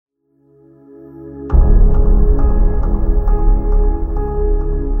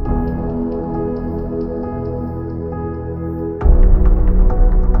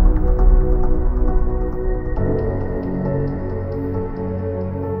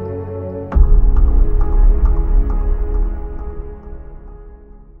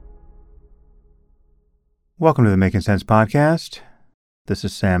Welcome to the Making Sense Podcast. This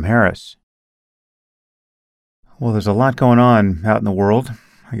is Sam Harris. Well, there's a lot going on out in the world.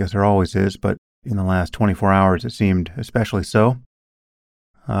 I guess there always is, but in the last 24 hours it seemed especially so.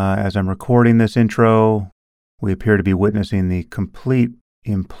 As I'm recording this intro, we appear to be witnessing the complete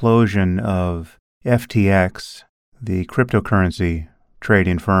implosion of FTX, the cryptocurrency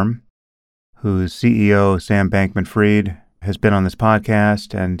trading firm, whose CEO, Sam Bankman-Fried, has been on this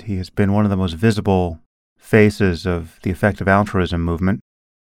podcast, and he has been one of the most visible faces of the effective altruism movement.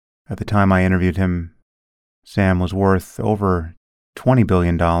 At the time I interviewed him, Sam was worth over $20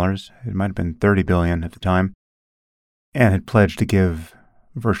 billion. It might have been $30 billion at the time, and had pledged to give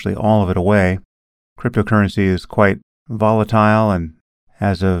virtually all of it away. Cryptocurrency is quite volatile, and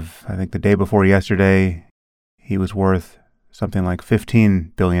as of, I think, the day before yesterday, he was worth something like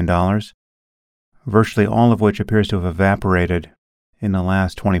 $15 billion, virtually all of which appears to have evaporated in the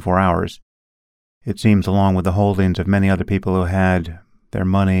last 24 hours. It seems, along with the holdings of many other people who had their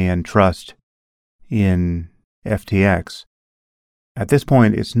money and trust in FTX. At this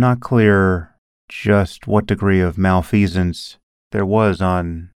point, it's not clear just what degree of malfeasance there was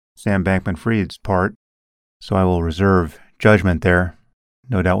on Sam Bankman-Fried's part, so I will reserve judgment there.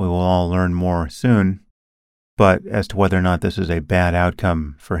 No doubt we will all learn more soon. But as to whether or not this is a bad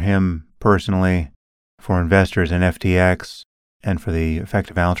outcome for him personally, for investors in FTX, and for the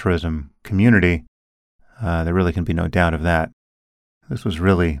effective altruism community, there really can be no doubt of that. This was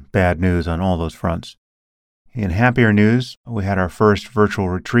really bad news on all those fronts. In happier news, we had our first virtual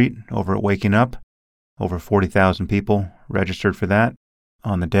retreat over at Waking Up. Over 40,000 people registered for that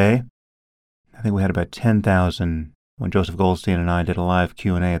on the day. I think we had about 10,000 when Joseph Goldstein and I did a live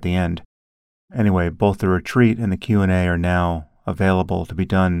Q&A at the end. Anyway, both the retreat and the Q&A are now available to be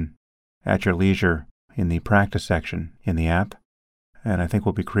done at your leisure in the practice section in the app, and I think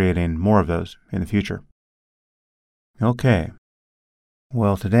we'll be creating more of those in the future. Okay.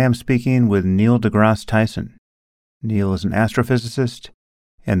 Well, today I'm speaking with Neil deGrasse Tyson. Neil is an astrophysicist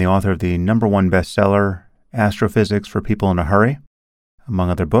and the author of the #1 bestseller, Astrophysics for People in a Hurry, among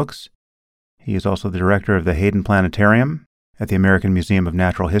other books. He is also the director of the Hayden Planetarium at the American Museum of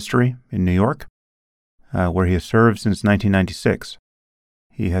Natural History in New York, where he has served since 1996.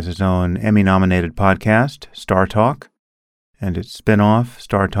 He has his own Emmy-nominated podcast, Star Talk, and its spin-off,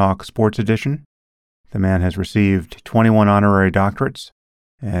 Star Talk Sports Edition. The man has received 21 honorary doctorates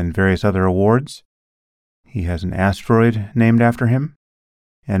and various other awards. He has an asteroid named after him.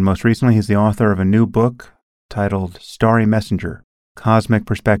 And most recently, he's the author of a new book titled Starry Messenger, Cosmic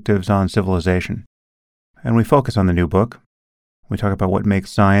Perspectives on Civilization. And we focus on the new book. We talk about what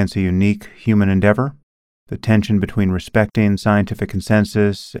makes science a unique human endeavor, the tension between respecting scientific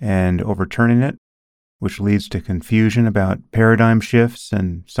consensus and overturning it, which leads to confusion about paradigm shifts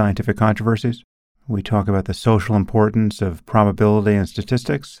and scientific controversies. We talk about the social importance of probability and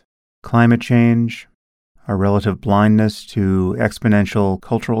statistics, climate change, our relative blindness to exponential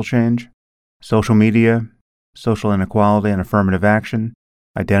cultural change, social media, social inequality and affirmative action,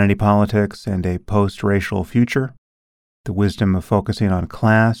 identity politics and a post-racial future, the wisdom of focusing on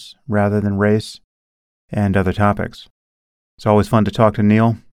class rather than race, and other topics. It's always fun to talk to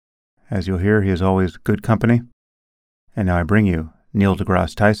Neil. As you'll hear, he is always good company. And now I bring you Neil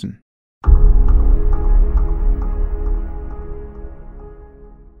deGrasse Tyson.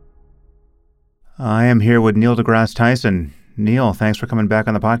 I am here with Neil deGrasse Tyson. Neil, thanks for coming back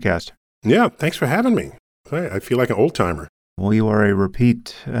on the podcast. Yeah, thanks for having me. I feel like an old-timer. Well, you are a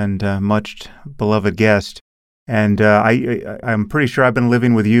repeat and much beloved guest. And I'm pretty sure I've been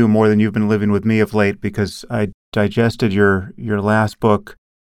living with you more than you've been living with me of late, because I digested your last book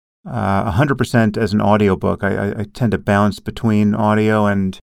 100% as an audiobook. I tend to bounce between audio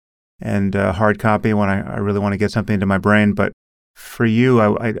and hard copy when I really want to get something into my brain. But for you,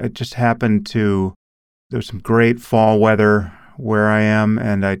 I just happened to, there's some great fall weather where I am,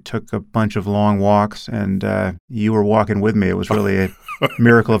 and I took a bunch of long walks, and you were walking with me. It was really a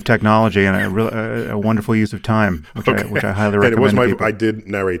miracle of technology and a wonderful use of time, which I highly recommend. And it was I did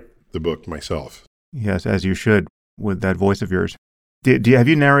narrate the book myself. Yes, as you should, with that voice of yours. Have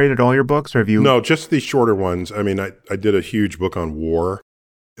you narrated all your books, or have you? No, just the shorter ones. I mean, I did a huge book on war.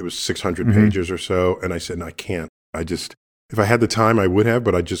 It was 600 pages or so, and I said, no, I can't. If I had the time, I would have,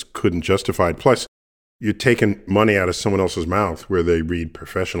 but I just couldn't justify it. Plus, you're taking money out of someone else's mouth where they read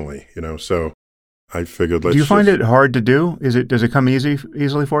professionally, so I figured Do you find it hard to do? Does it come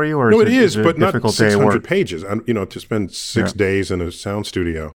easily for you? Or no, it is, but not difficult 600 pages. To spend 6 days in a sound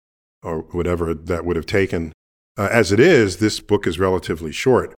studio or whatever that would have taken. As it is, this book is relatively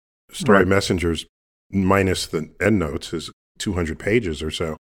short. Starry Messengers, minus the endnotes, is 200 pages or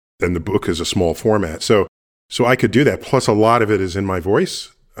so. And the book is a small format. So So I could do that. Plus, a lot of it is in my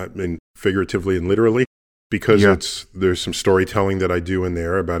voice, I mean, figuratively and literally, because there's some storytelling that I do in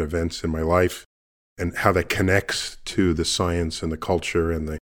there about events in my life and how that connects to the science and the culture and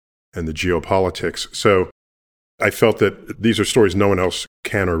the geopolitics. So I felt that these are stories no one else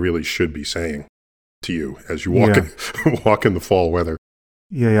can or really should be saying to you as you walk in the fall weather.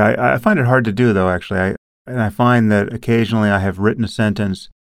 Yeah, I find it hard to do, though, actually. I find that occasionally I have written a sentence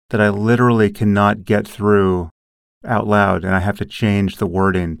that I literally cannot get through out loud, and I have to change the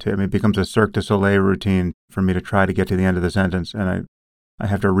wording. It becomes a Cirque du Soleil routine for me to try to get to the end of the sentence, and I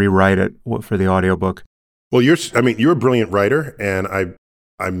have to rewrite it for the audiobook. Well, you're a brilliant writer, and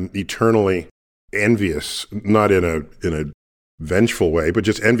I'm eternally envious, not in a vengeful way, but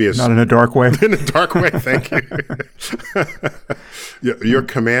just envious. Not in a dark way. In a dark way, thank you. Your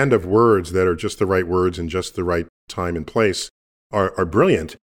command of words that are just the right words in just the right time and place are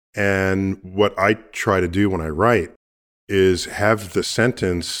brilliant. And what I try to do when I write is have the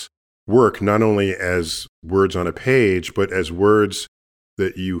sentence work not only as words on a page, but as words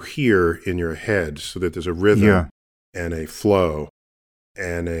that you hear in your head, so that there's a rhythm and a flow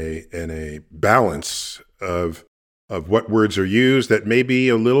and a balance of what words are used that may be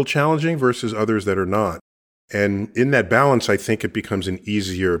a little challenging versus others that are not. And in that balance, I think it becomes an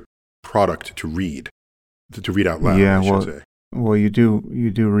easier product to read out loud, I should say. Well, you do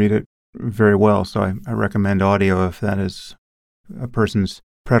read it very well, so I recommend audio if that is a person's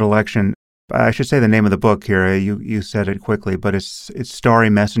predilection. I should say the name of the book here. You said it quickly, but it's Starry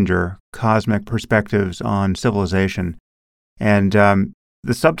Messenger: Cosmic Perspectives on Civilization. And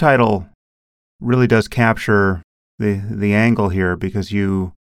the subtitle really does capture the angle here, because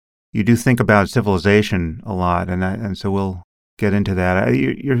you do think about civilization a lot, and so we'll get into that.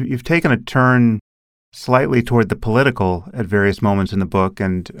 You've taken a turn slightly toward the political at various moments in the book,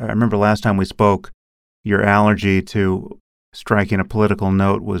 and I remember last time we spoke, your allergy to striking a political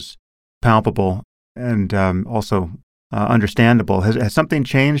note was palpable and also understandable. Has something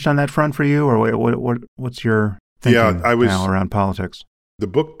changed on that front for you, or what's your thinking now around politics? The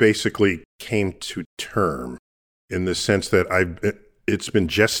book basically came to term in the sense that it's been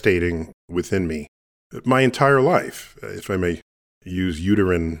gestating within me my entire life, if I may use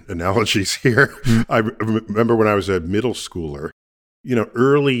uterine analogies here. I remember when I was a middle schooler,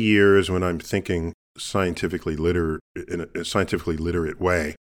 early years when I'm thinking scientifically literate in a scientifically literate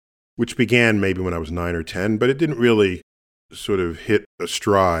way, which began maybe when I was 9 or 10, but it didn't really sort of hit a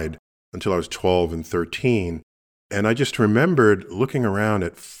stride until I was 12 and 13. And I just remembered looking around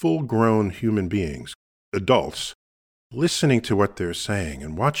at full-grown human beings, adults, listening to what they're saying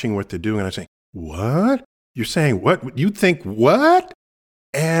and watching what they're doing. And I say, what? You're saying what? You think what?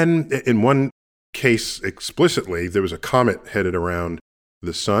 And in one case explicitly, there was a comet headed around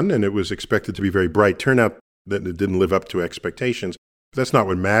the sun, and it was expected to be very bright. Turned out that it didn't live up to expectations. But that's not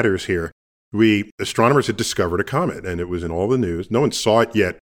what matters here. Astronomers had discovered a comet, and it was in all the news. No one saw it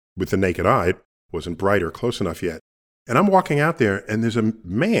yet with the naked eye. It wasn't bright or close enough yet. And I'm walking out there, and there's a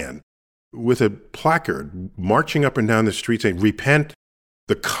man with a placard marching up and down the street saying, "Repent,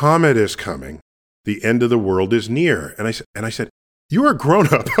 the comet is coming. The end of the world is near." And I said, "You are a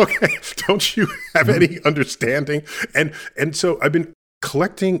grown-up, okay? Don't you have any understanding?" And so I've been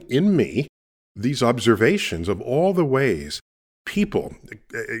collecting in me these observations of all the ways people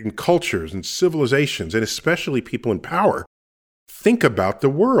in cultures and civilizations, and especially people in power, think about the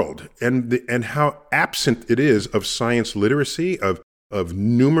world and how absent it is of science literacy, of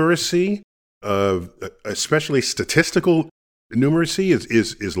numeracy, of especially statistical numeracy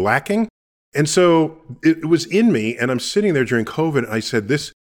is lacking. And so it was in me, and I'm sitting there during COVID. I said,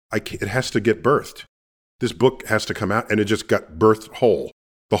 it has to get birthed. This book has to come out, and it just got birthed whole.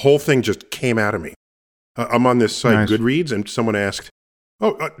 The whole thing just came out of me. I'm on this site, nice. Goodreads, and someone asked,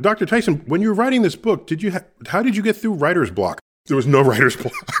 Dr. Tyson, when you were writing this book, how did you get through writer's block? There was no writer's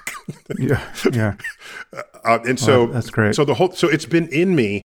block. Yeah. And so that's great. So it's been in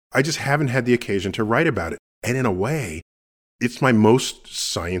me. I just haven't had the occasion to write about it. And in a way, it's my most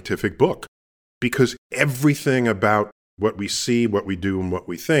scientific book, because everything about what we see, what we do, and what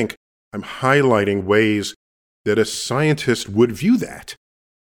we think, I'm highlighting ways that a scientist would view that.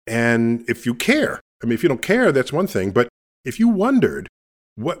 And if you care, if you don't care, that's one thing. But if you wondered,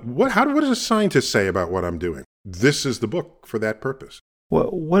 what does a scientist say about what I'm doing? This is the book for that purpose.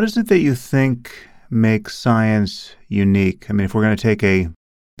 What is it that you think makes science unique? If we're going to take a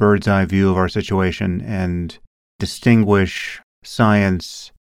bird's eye view of our situation and distinguish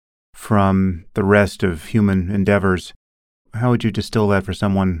science from the rest of human endeavors, how would you distill that for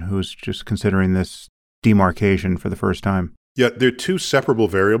someone who's just considering this demarcation for the first time? Yeah, there are two separable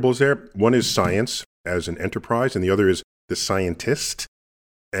variables there. One is science, as an enterprise, and the other is the scientist.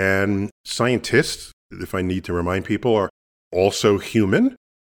 And scientists, if I need to remind people, are also human,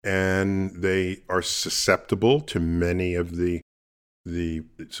 and they are susceptible to many of the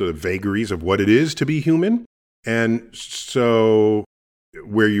sort of vagaries of what it is to be human. And so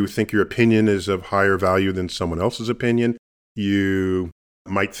where you think your opinion is of higher value than someone else's opinion, you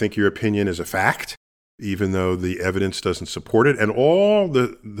might think your opinion is a fact, even though the evidence doesn't support it. And all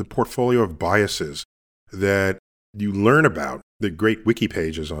the portfolio of biases that you learn about, the great wiki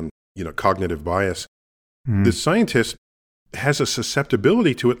pages on, cognitive bias, the scientist has a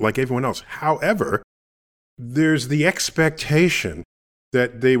susceptibility to it like everyone else. However, there's the expectation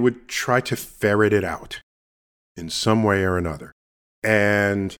that they would try to ferret it out in some way or another.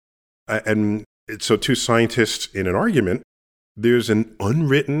 And so two scientists in an argument, there's an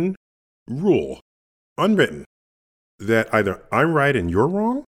unwritten rule, that either I'm right and you're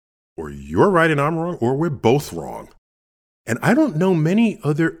wrong, or you're right and I'm wrong, or we're both wrong. And I don't know many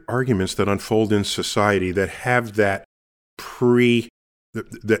other arguments that unfold in society that have that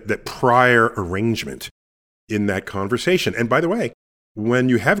prior arrangement in that conversation. And by the way, when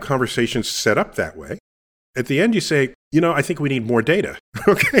you have conversations set up that way, at the end you say, I think we need more data,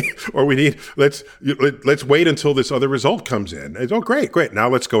 okay? Or let's wait until this other result comes in. It's, oh, great. Now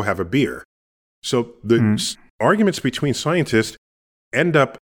let's go have a beer. So the arguments between scientists end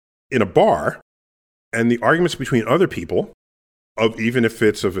up in a bar, and the arguments between other people, even if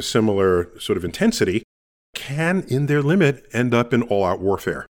it's of a similar sort of intensity, can, in their limit, end up in all-out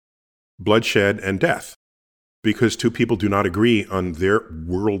warfare, bloodshed, and death, because two people do not agree on their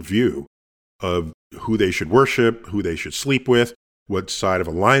worldview of who they should worship, who they should sleep with, what side of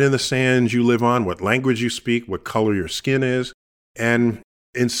a line in the sand you live on, what language you speak, what color your skin is. And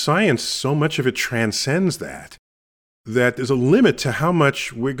in science, so much of it transcends that there's a limit to how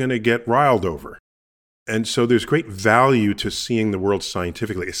much we're going to get riled over. And so there's great value to seeing the world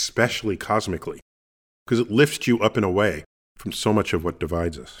scientifically, especially cosmically, because it lifts you up and away from so much of what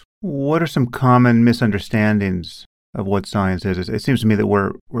divides us. What are some common misunderstandings of what science is? It seems to me that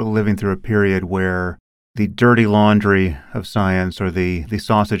we're living through a period where the dirty laundry of science, or the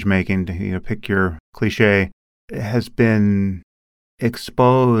sausage making, pick your cliche, has been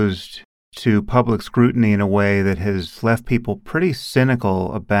exposed to public scrutiny in a way that has left people pretty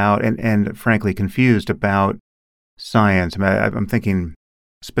cynical about and frankly confused about science. I'm thinking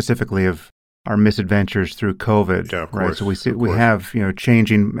specifically of our misadventures through COVID, yeah, of right? Course, so we have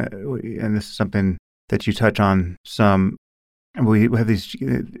changing, and this is something that you touch on some. We have these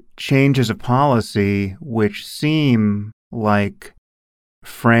changes of policy which seem like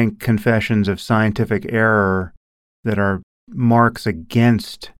frank confessions of scientific error that are marks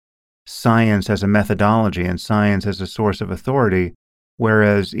against science as a methodology and science as a source of authority,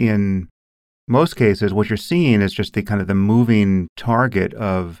 whereas in most cases what you're seeing is just the kind of the moving target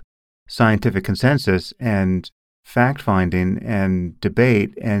of scientific consensus and fact-finding and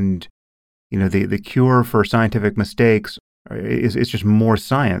debate, and the cure for scientific mistakes is just more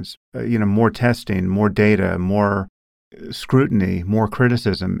science, more testing, more data, more scrutiny, more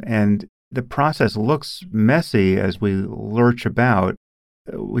criticism. And the process looks messy as we lurch about.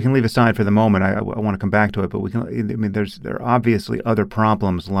 We can leave aside for the moment. I want to come back to it, but there are obviously other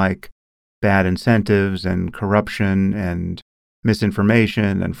problems like bad incentives and corruption and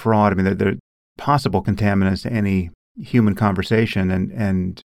misinformation and fraud. There are possible contaminants to any human conversation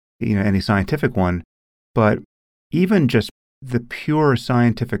and any scientific one. But even just the pure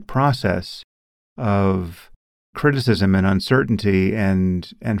scientific process of criticism and uncertainty and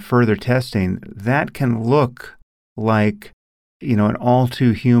further testing, that can look like an all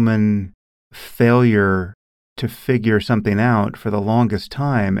too human failure to figure something out for the longest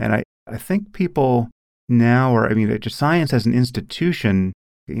time. And I think people now just science as an institution,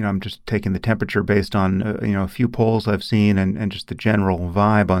 I'm just taking the temperature based on, a few polls I've seen and just the general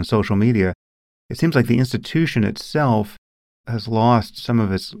vibe on social media. It seems like the institution itself has lost some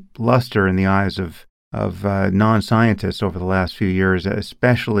of its luster in the eyes of non-scientists over the last few years,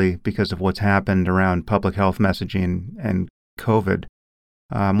 especially because of what's happened around public health messaging and COVID.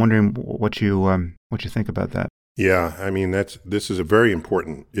 I'm wondering what you think about that. Yeah, this is a very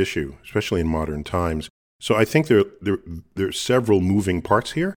important issue, especially in modern times. So I think there are several moving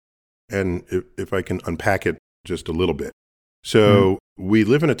parts here, and if I can unpack it just a little bit. So we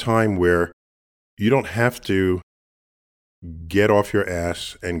live in a time where you don't have to get off your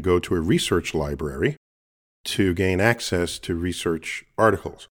ass and go to a research library to gain access to research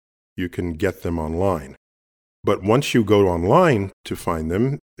articles. You can get them online. But once you go online to find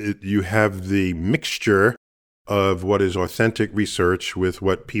them, you have the mixture of what is authentic research with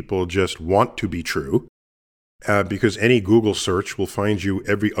what people just want to be true. Because any Google search will find you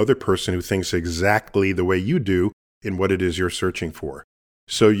every other person who thinks exactly the way you do in what it is you're searching for.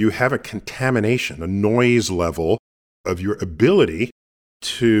 So you have a contamination, a noise level of your ability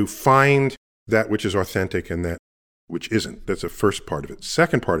to find that which is authentic and that which isn't. That's the first part of it.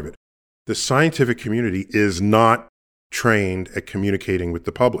 Second part of it, the scientific community is not trained at communicating with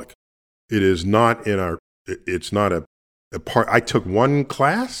the public. It is not it's not a part. I took one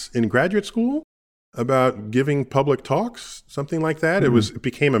class in graduate school about giving public talks, something like that. Mm-hmm. It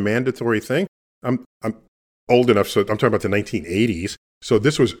became a mandatory thing. I'm old enough, so I'm talking about the 1980s. So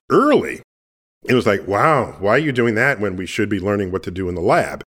this was early. It was like, wow, why are you doing that when we should be learning what to do in the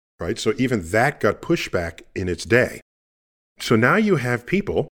lab, right? So even that got pushed back in its day. So now you have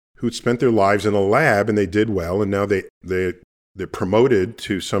people who'd spent their lives in a lab and they did well, and now they're promoted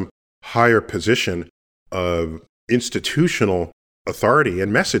to some higher position of institutional authority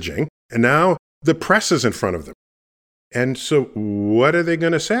and messaging, and now the press is in front of them. And so what are they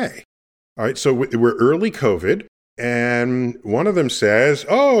going to say? All right, so we're early COVID, and one of them says,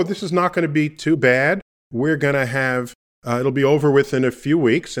 oh, this is not going to be too bad. We're going to have, it'll be over within a few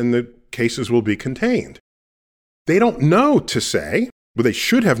weeks, and the cases will be contained. They don't know to say, but they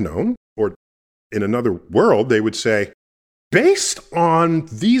should have known, or in another world, they would say, based on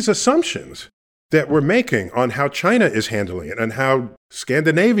these assumptions that we're making on how China is handling it and how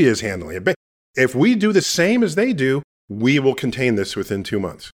Scandinavia is handling it, if we do the same as they do, we will contain this within 2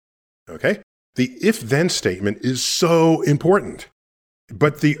 months. Okay? The if-then statement is so important.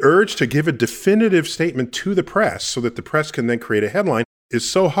 But the urge to give a definitive statement to the press so that the press can then create a headline is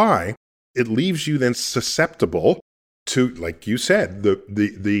so high, it leaves you then susceptible to, like you said,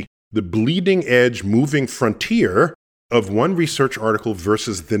 the bleeding edge moving frontier of one research article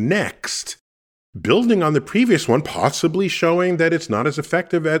versus the next, building on the previous one, possibly showing that it's not as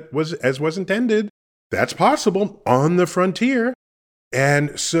effective as was intended. That's possible on the frontier.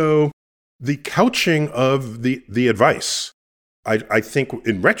 And so the couching of the advice, I think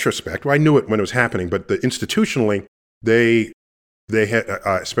in retrospect, well, I knew it when it was happening, but institutionally, they had,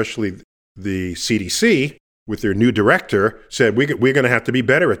 especially the CDC, with their new director, said, we're going to have to be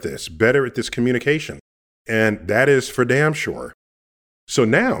better at this communication. And that is for damn sure. So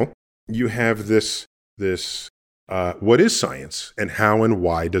now you have this what is science and how and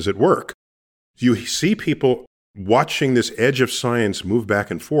why does it work? You see people watching this edge of science move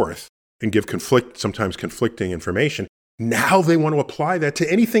back and forth and give sometimes conflicting information. Now they want to apply that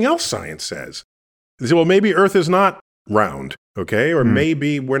to anything else science says. They say, well, maybe Earth is not round, okay? Or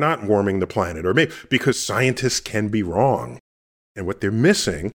maybe we're not warming the planet, or maybe because scientists can be wrong. And what they're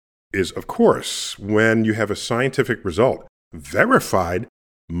missing is, of course, when you have a scientific result verified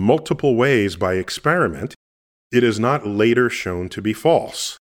multiple ways by experiment, it is not later shown to be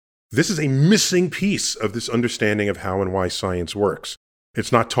false. This is a missing piece of this understanding of how and why science works.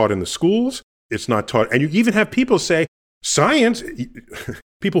 It's not taught in the schools. It's not taught. And you even have people say, science,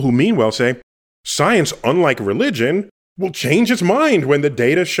 people who mean well say, science, unlike religion, will change its mind when the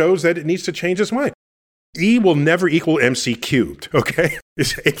data shows that it needs to change its mind. E will never equal MC cubed, okay?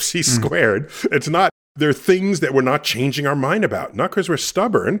 It's MC squared. It's not, there are things that we're not changing our mind about, not because we're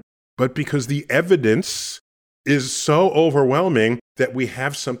stubborn, but because the evidence is so overwhelming that we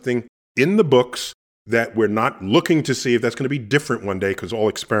have something in the books that we're not looking to see if that's going to be different one day because all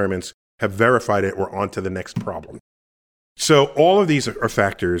experiments have verified it. We're on to the next problem. So all of these are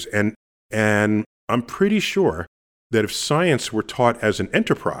factors, and I'm pretty sure that if science were taught as an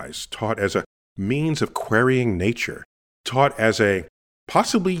enterprise, taught as a means of querying nature, taught as a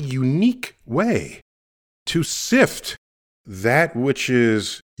possibly unique way to sift that which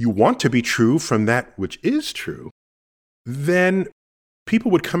is you want to be true from that which is true, then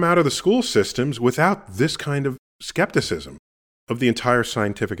people would come out of the school systems without this kind of skepticism of the entire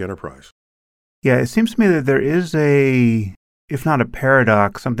scientific enterprise. Yeah, it seems to me that there is if not a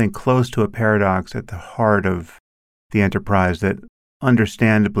paradox, something close to a paradox at the heart of the enterprise that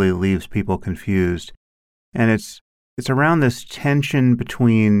understandably leaves people confused. And it's around this tension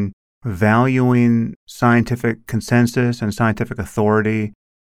between valuing scientific consensus and scientific authority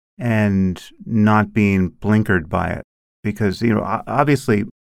and not being blinkered by it. Because, obviously,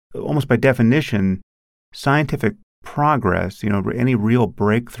 almost by definition, scientific progress, any real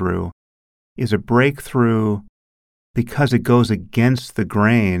breakthrough is a breakthrough because it goes against the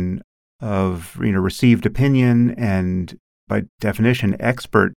grain of, received opinion and, by definition,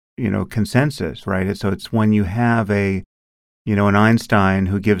 expert, consensus, right? So it's when you have an Einstein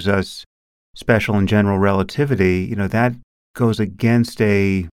who gives us special and general relativity, that goes against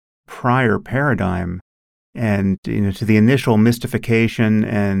a prior paradigm And to the initial mystification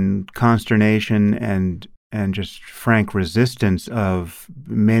and consternation and just frank resistance of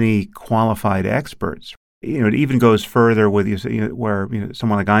many qualified experts. It even goes further with where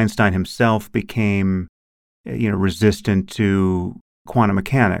someone like Einstein himself became resistant to quantum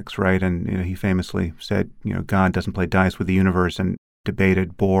mechanics, right? And he famously said, God doesn't play dice with the universe, and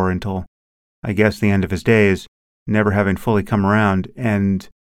debated Bohr until, I guess, the end of his days, never having fully come around. And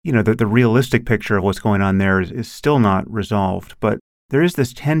the realistic picture of what's going on there is still not resolved. But there is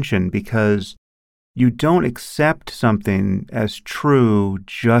this tension because you don't accept something as true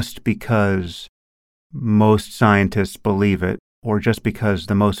just because most scientists believe it, or just because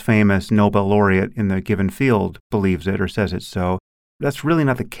the most famous Nobel laureate in the given field believes it or says it's so. That's really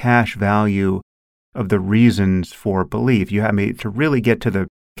not the cash value of the reasons for belief. To really get to the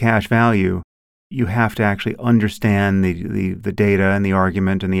cash value, you have to actually understand the data and the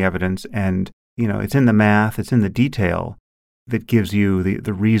argument and the evidence. And, it's in the math, it's in the detail that gives you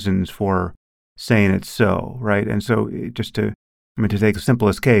the reasons for saying it's so, right? And so to take the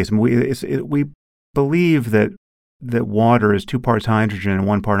simplest case, we believe that water is 2 parts hydrogen and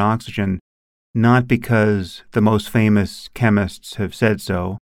 1 part oxygen, not because the most famous chemists have said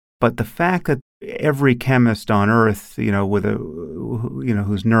so, but the fact that every chemist on Earth, who's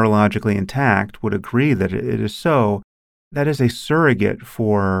neurologically intact, would agree that it is so. That is a surrogate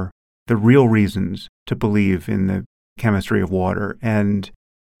for the real reasons to believe in the chemistry of water. And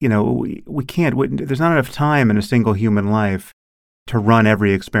we can't. There's not enough time in a single human life to run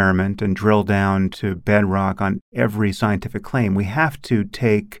every experiment and drill down to bedrock on every scientific claim. We have to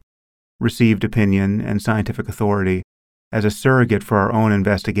take received opinion and scientific authority as a surrogate for our own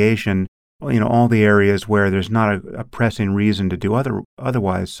investigation, all the areas where there's not a pressing reason to do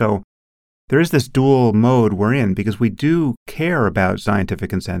otherwise. So there is this dual mode we're in because we do care about scientific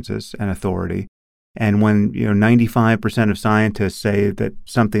consensus and authority. And when 95% of scientists say that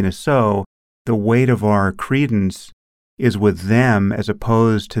something is so, the weight of our credence is with them as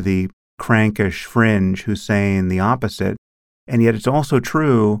opposed to the crankish fringe who's saying the opposite. And yet it's also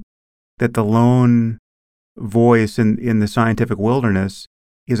true that the lone voice in the scientific wilderness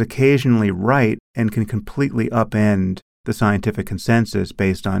is occasionally right and can completely upend the scientific consensus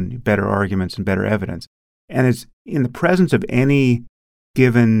based on better arguments and better evidence. And it's in the presence of any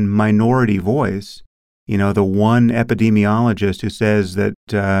given minority voice, the one epidemiologist who says that,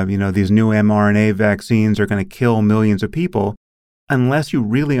 these new mRNA vaccines are going to kill millions of people, unless you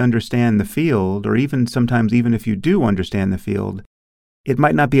really understand the field, or sometimes even if you do understand the field, it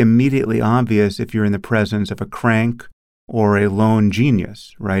might not be immediately obvious if you're in the presence of a crank or a lone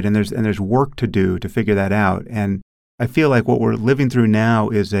genius, right? And there's work to do to figure that out. And I feel like what we're living through now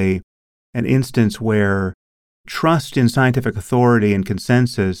is an instance where trust in scientific authority and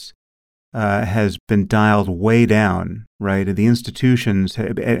consensus has been dialed way down, right? The institutions,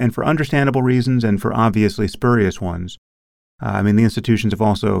 and for understandable reasons and for obviously spurious ones. The institutions have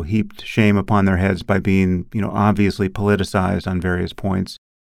also heaped shame upon their heads by being, obviously politicized on various points,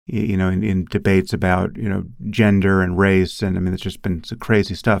 in debates about, gender and race. And there's just been some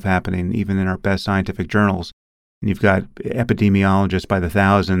crazy stuff happening even in our best scientific journals. And you've got epidemiologists by the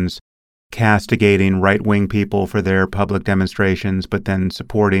thousands castigating right-wing people for their public demonstrations, but then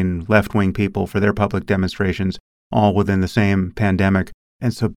supporting left-wing people for their public demonstrations, all within the same pandemic.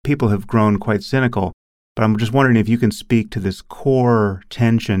 And so people have grown quite cynical. But I'm just wondering if you can speak to this core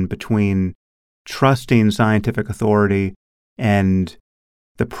tension between trusting scientific authority and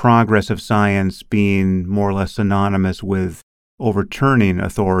the progress of science being more or less synonymous with overturning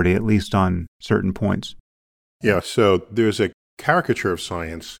authority, at least on certain points. Yeah, so there's a caricature of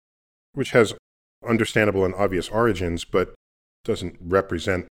science which has understandable and obvious origins, but doesn't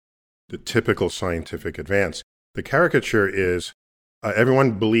represent the typical scientific advance. The caricature is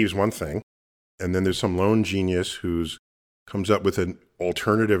everyone believes one thing, and then there's some lone genius who comes up with an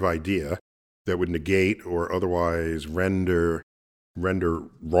alternative idea that would negate or otherwise render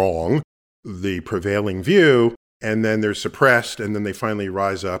wrong the prevailing view, and then they're suppressed, and then they finally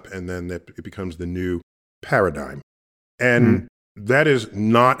rise up, and then it becomes the new paradigm. And that is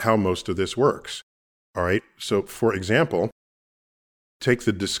not how most of this works. All right. So, for example, take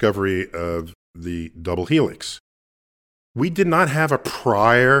the discovery of the double helix. We did not have a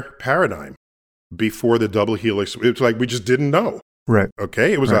prior paradigm before the double helix. It's like we just didn't know. Right.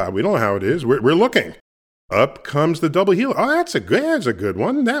 Okay. It was, we don't know how it is. We're looking. Up comes the double helix. Oh, that's a good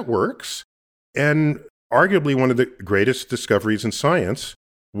one. That works. And arguably one of the greatest discoveries in science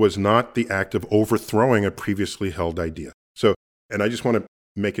was not the act of overthrowing a previously held idea. So, and I just want to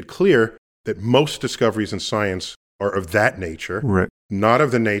make it clear that most discoveries in science are of that nature, right, not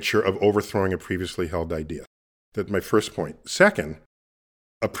of the nature of overthrowing a previously held idea. That's my first point. Second,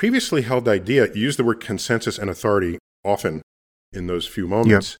 a previously held idea, you use the word consensus and authority often in those few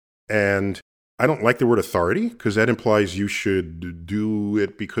moments. Yep. And I don't like the word authority because that implies you should do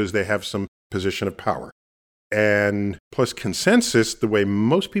it because they have some position of power. And plus consensus, the way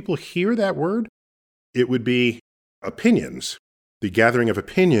most people hear that word, it would be opinions, the gathering of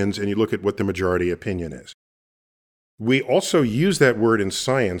opinions, and you look at what the majority opinion is. We also use that word in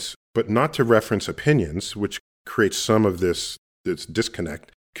science, but not to reference opinions, which creates some of this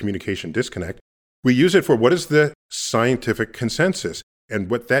disconnect, communication disconnect. We use it for what is the scientific consensus. And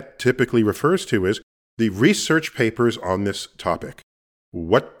what that typically refers to is the research papers on this topic.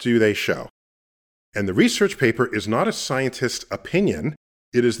 What do they show? And the research paper is not a scientist's opinion.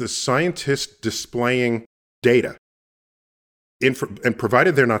 It is the scientist displaying data. And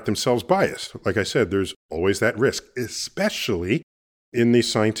provided they're not themselves biased, like I said, there's always that risk, especially in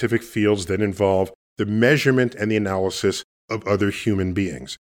these scientific fields that involve the measurement and the analysis of other human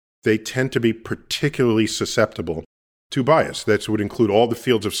beings. They tend to be particularly susceptible to bias. That would include all the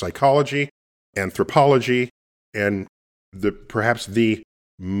fields of psychology, anthropology, and perhaps the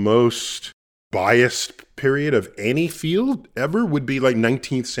most biased period of any field ever would be like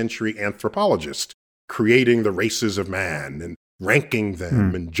 19th century anthropologists creating the races of man and ranking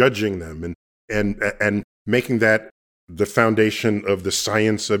them and judging them and making that the foundation of the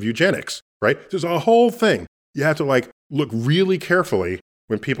science of eugenics, right? There's a whole thing. You have to look really carefully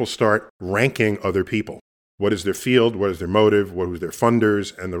when people start ranking other people. What is their field? What is their motive? What are their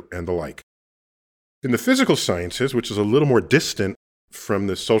funders? And the like. In the physical sciences, which is a little more distant from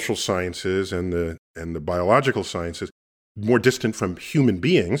the social sciences and the biological sciences, more distant from human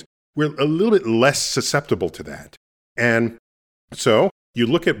beings, we're a little bit less susceptible to that. And so you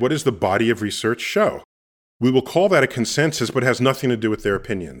look at what does the body of research show. We will call that a consensus, but it has nothing to do with their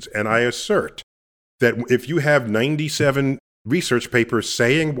opinions. And I assert that if you have 97 research papers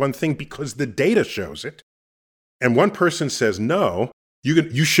saying one thing because the data shows it, and one person says no,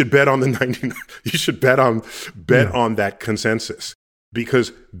 you should bet on the 99. You should bet on that consensus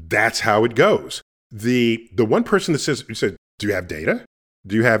because that's how it goes. The one person that says, "Do you have data?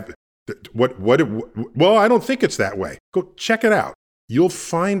 Do you have what? Well, I don't think it's that way." Go check it out. You'll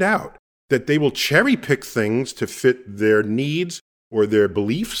find out that they will cherry pick things to fit their needs or their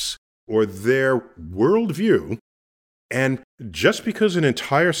beliefs or their worldview. And just because an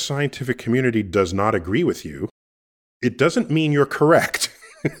entire scientific community does not agree with you, it doesn't mean you're correct.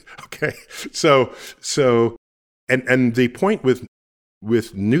 Okay. So and the point with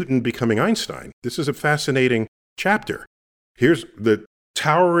Newton becoming Einstein, this is a fascinating chapter. Here's the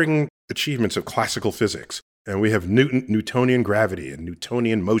towering achievements of classical physics. And we have Newtonian gravity and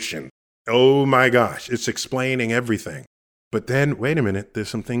Newtonian motion. Oh my gosh, it's explaining everything. But then, wait a minute, there's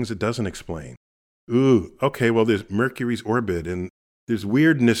some things it doesn't explain. Ooh, okay, well, there's Mercury's orbit and there's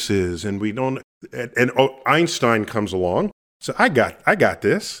weirdnesses and we don't, and Einstein comes along. So I got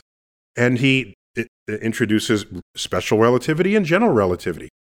this. And he introduces special relativity and general relativity,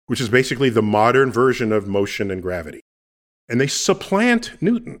 which is basically the modern version of motion and gravity. And they supplant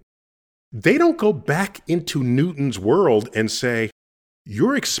Newton. They don't go back into Newton's world and say,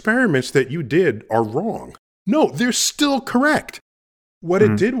 your experiments that you did are wrong. No, they're still correct. What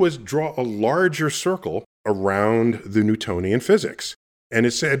it did was draw a larger circle around the Newtonian physics. And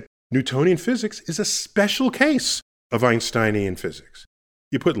it said, Newtonian physics is a special case of Einsteinian physics.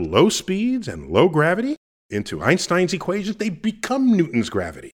 You put low speeds and low gravity into Einstein's equations, they become Newton's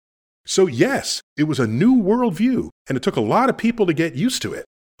gravity. So yes, it was a new worldview, and it took a lot of people to get used to it.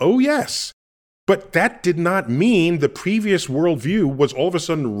 Oh yes. But that did not mean the previous worldview was all of a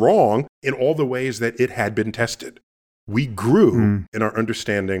sudden wrong in all the ways that it had been tested. We grew in our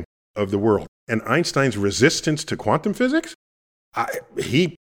understanding of the world. And Einstein's resistance to quantum physics,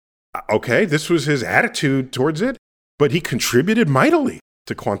 this was his attitude towards it, but he contributed mightily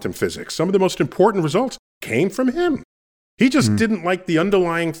to quantum physics. Some of the most important results came from him. He just didn't like the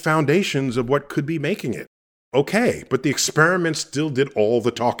underlying foundations of what could be making it. Okay, but the experiments still did all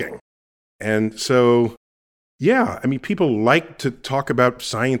the talking. And so, yeah, I mean, people like to talk about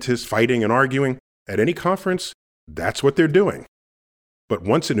scientists fighting and arguing. At any conference, that's what they're doing. But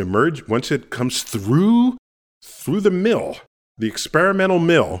once it comes through the mill, the experimental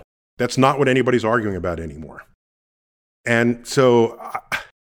mill, that's not what anybody's arguing about anymore. And so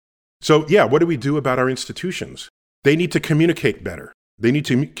yeah, what do we do about our institutions? They need to communicate better. They need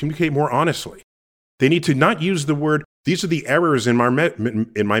to communicate more honestly. They need to not use the word, these are the errors in my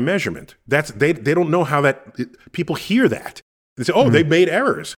measurement. They don't know how people hear that. They say, they've made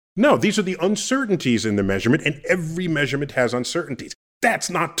errors. No, these are the uncertainties in the measurement, and every measurement has uncertainties. That's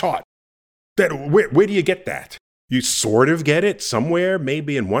not taught. Where do you get that? You sort of get it somewhere,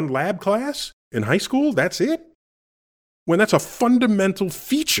 maybe in one lab class in high school. That's it. When that's a fundamental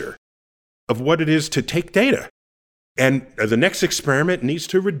feature of what it is to take data. And the next experiment needs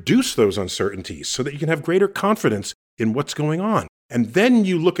to reduce those uncertainties so that you can have greater confidence in what's going on. And then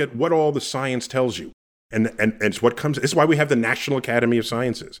you look at what all the science tells you. And it's what comes. It's why we have the National Academy of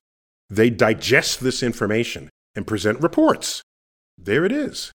Sciences. They digest this information and present reports. There it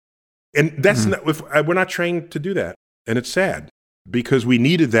is. And that's not, we're not trained to do that. And it's sad because we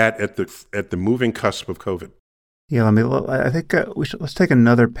needed that at the moving cusp of COVID. Yeah, I think let's take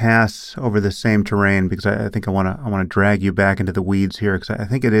another pass over the same terrain because I think I want to drag you back into the weeds here because I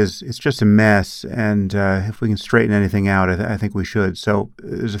think it's just a mess. And if we can straighten anything out, I think we should. So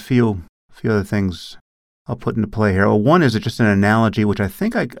there's a few other things I'll put into play here. Well, one is just an analogy, which I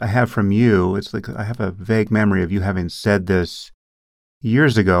think I have from you. It's like I have a vague memory of you having said this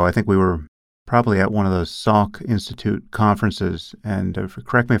years ago. I think we were probably at one of those Salk Institute conferences. And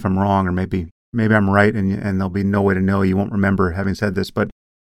correct me if I'm wrong, or maybe I'm right, and there'll be no way to know. You won't remember having said this. But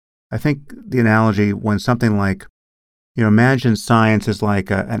I think the analogy when something like, imagine science is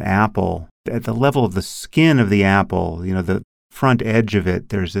like an apple. At the level of the skin of the apple, the front edge of it,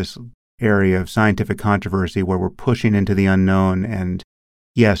 there's this area of scientific controversy where we're pushing into the unknown. And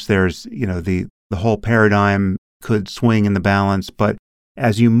yes, there's, the whole paradigm could swing in the balance. But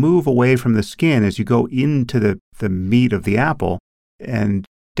as you move away from the skin, as you go into the meat of the apple and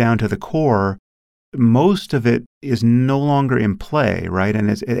down to the core, most of it is no longer in play, right?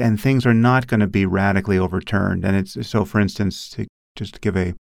 And things are not going to be radically overturned. And it's so, for instance, to give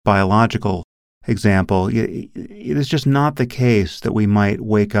a biological example, it is just not the case that we might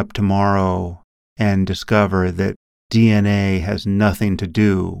wake up tomorrow and discover that DNA has nothing to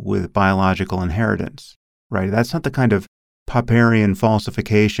do with biological inheritance, right? That's not the kind of Popperian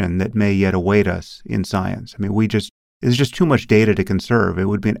falsification that may yet await us in science. I mean, there's just too much data to conserve. It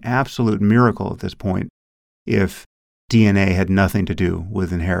would be an absolute miracle at this point if DNA had nothing to do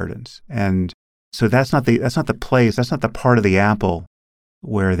with inheritance. And so that's not the place, that's not the part of the apple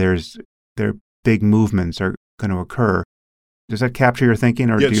where their big movements are going to occur. Does that capture your thinking,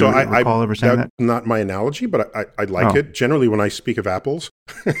 or do you recall ever saying that? Not my analogy, but I like it. Generally, when I speak of apples,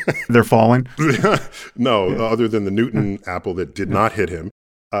 they're falling. No, other than the Newton apple that did not hit him,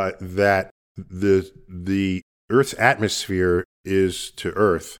 that the Earth's atmosphere is to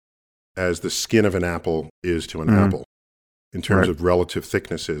Earth as the skin of an apple is to an apple in terms of relative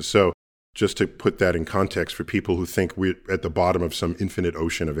thicknesses. So just to put that in context for people who think we're at the bottom of some infinite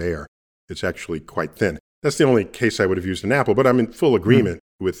ocean of air, it's actually quite thin. That's the only case I would have used an apple, but I'm in full agreement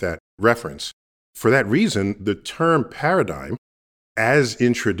with that reference. For that reason, the term paradigm, as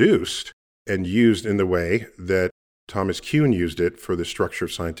introduced and used in the way that Thomas Kuhn used it for the structure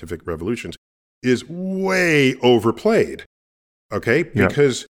of scientific revolutions, is way overplayed, okay?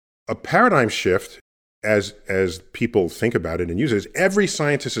 Because a paradigm shift, as people think about it and use it, is every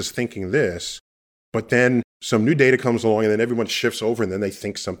scientist is thinking this, but then some new data comes along and then everyone shifts over and then they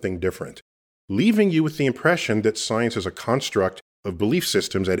think something different, leaving you with the impression that science is a construct of belief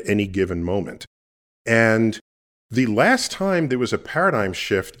systems at any given moment. And the last time there was a paradigm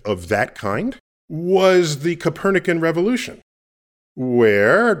shift of that kind was the Copernican revolution,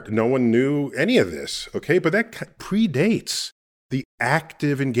 where no one knew any of this, okay? But that predates the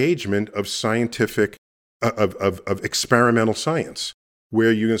active engagement of scientific, of experimental science,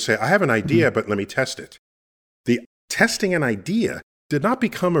 where you can say, I have an idea, but let me test it. The testing an idea did not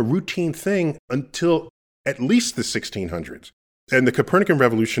become a routine thing until at least the 1600s. And the Copernican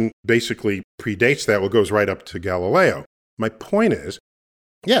revolution basically predates that, goes right up to Galileo. My point is,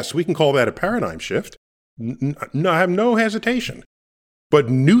 yes, we can call that a paradigm shift. I have no hesitation. But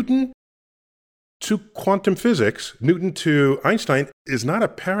Newton to quantum physics, Newton to Einstein, is not a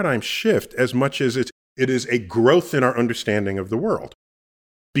paradigm shift as much as it is a growth in our understanding of the world.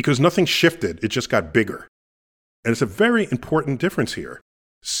 Because nothing shifted, it just got bigger. And it's a very important difference here.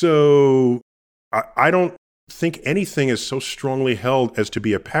 So I don't think anything is so strongly held as to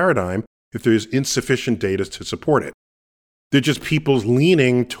be a paradigm if there's insufficient data to support it. They're just people's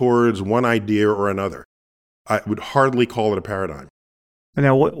leaning towards one idea or another. I would hardly call it a paradigm.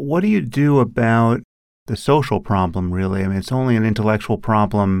 Now, what do you do about the social problem, really? I mean, it's only an intellectual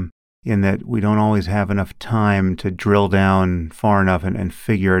problem in that we don't always have enough time to drill down far enough and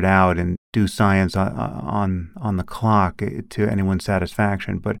figure it out and do science on the clock to anyone's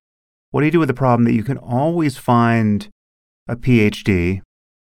satisfaction. But what do you do with the problem that you can always find a PhD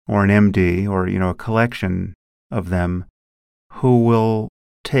or an MD or, a collection of them who will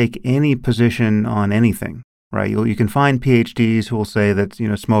take any position on anything? right? You can find PhDs who will say that,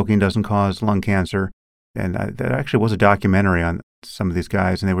 smoking doesn't cause lung cancer. And that actually was a documentary on some of these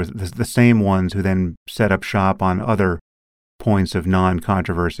guys, and they were the same ones who then set up shop on other points of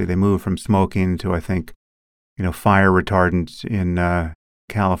non-controversy. They moved from smoking to, I think, fire retardants in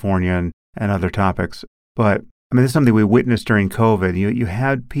California and other topics. But I mean, this is something we witnessed during COVID. You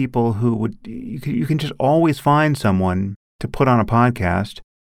had people who you can just always find someone to put on a podcast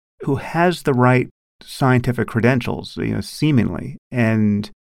who has the right scientific credentials, seemingly, and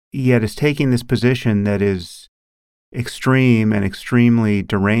yet is taking this position that is extreme and extremely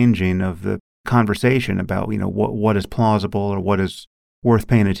deranging of the conversation about, what is plausible or what is worth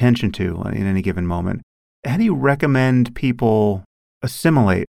paying attention to in any given moment. How do you recommend people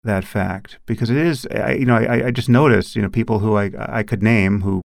assimilate that fact? Because it is, I just noticed, people who I could name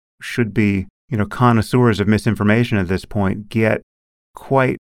who should be, connoisseurs of misinformation at this point get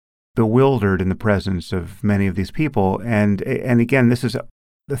quite bewildered in the presence of many of these people. And again, this is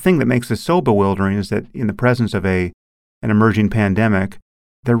the thing that makes this so bewildering is that in the presence of an emerging pandemic,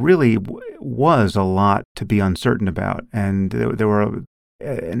 there really was a lot to be uncertain about. And there were,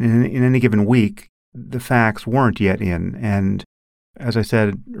 in any given week, the facts weren't yet in. And as I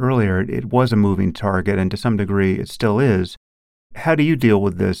said earlier, it was a moving target, and to some degree it still is. How do you deal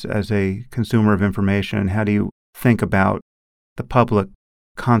with this as a consumer of information? How do you think about the public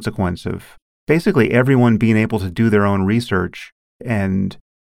consequence of basically everyone being able to do their own research, and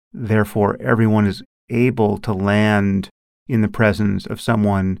therefore everyone is able to land in the presence of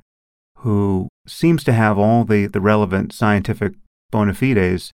someone who seems to have all the relevant scientific bona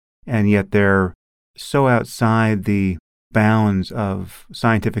fides, and yet they're so outside the bounds of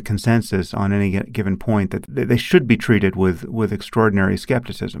scientific consensus on any given point that they should be treated with extraordinary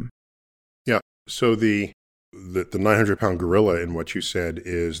skepticism. Yeah. So the 900-pound gorilla in what you said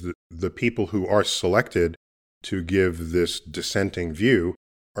is the people who are selected to give this dissenting view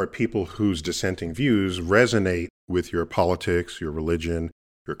are people whose dissenting views resonate with your politics, your religion,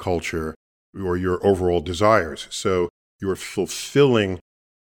 your culture, or your overall desires. So you're fulfilling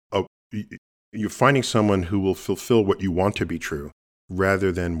you're finding someone who will fulfill what you want to be true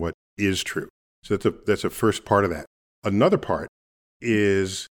rather than what is true. So that's a first part of that. Another part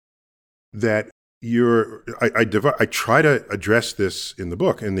is that I try to address this in the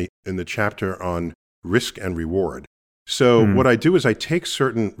book, in the chapter on risk and reward. So what I do is I take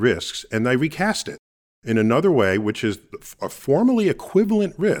certain risks and I recast it in another way, which is a formally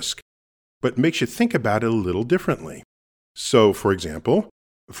equivalent risk, but makes you think about it a little differently. So, for example,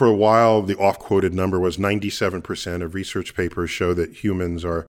 for a while, the oft-quoted number was 97% of research papers show that humans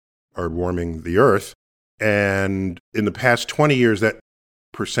are warming the Earth. And in the past 20 years, that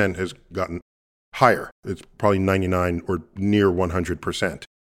percent has gotten higher. It's probably 99 or near 100%.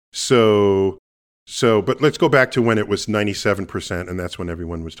 So, but let's go back to when it was 97%, and that's when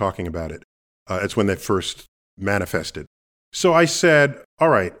everyone was talking about it. It's when they first manifested. So I said, all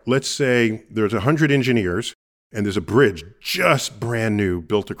right, let's say there's 100 engineers, and there's a bridge just brand new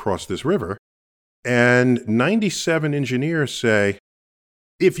built across this river. And 97 engineers say,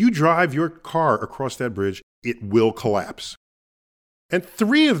 if you drive your car across that bridge, it will collapse. And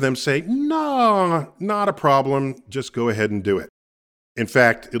 3 of them say, no, not a problem. Just go ahead and do it. In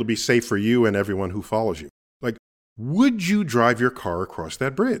fact, it'll be safe for you and everyone who follows you. Like, would you drive your car across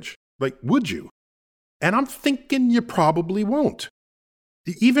that bridge? Like, would you? And I'm thinking you probably won't.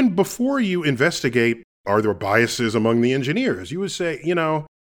 Even before you investigate, are there biases among the engineers? You would say,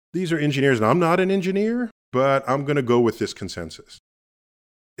 these are engineers, and I'm not an engineer, but I'm going to go with this consensus.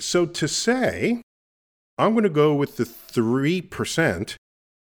 So to say, I'm going to go with the 3%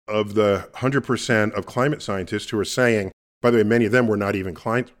 of the 100% of climate scientists who are saying, by the way, many of them were not even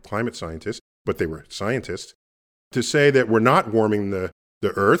climate scientists, but they were scientists, to say that we're not warming the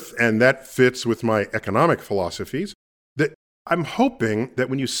Earth, and that fits with my economic philosophies, that I'm hoping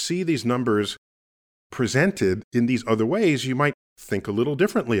that when you see these numbers presented in these other ways, you might think a little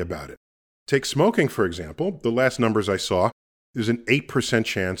differently about it. Take smoking, for example. The last numbers I saw, there's an 8%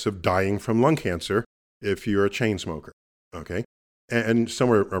 chance of dying from lung cancer if you're a chain smoker, okay? And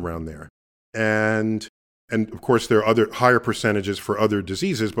somewhere around there. And of course, there are other higher percentages for other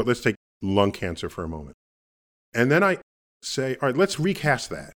diseases, but let's take lung cancer for a moment. And then I say, all right, let's recast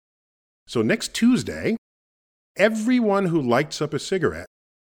that. So next Tuesday, everyone who lights up a cigarette,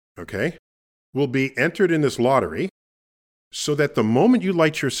 okay, will be entered in this lottery so that the moment you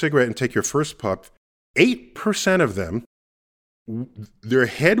light your cigarette and take your first puff, 8% of them, their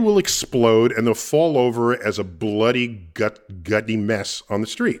head will explode and they'll fall over as a bloody, gutty mess on the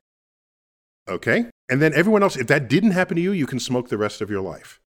street. Okay? And then everyone else, if that didn't happen to you, you can smoke the rest of your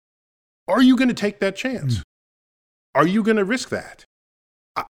life. Are you going to take that chance? Are you going to risk that?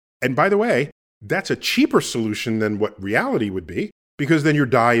 And by the way, that's a cheaper solution than what reality would be, because then you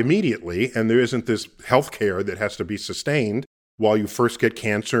die immediately and there isn't this health care that has to be sustained while you first get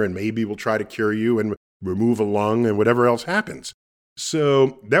cancer and maybe we'll try to cure you and remove a lung and whatever else happens.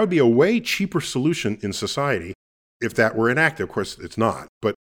 So that would be a way cheaper solution in society if that were enacted. Of course, it's not.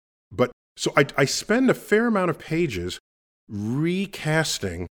 But so I spend a fair amount of pages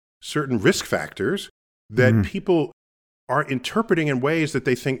recasting certain risk factors that people are interpreting in ways that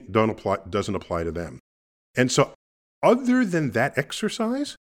they think doesn't apply to them. And so other than that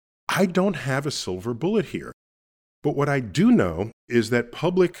exercise, I don't have a silver bullet here. But what I do know is that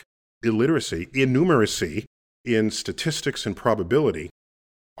public illiteracy, innumeracy in statistics and probability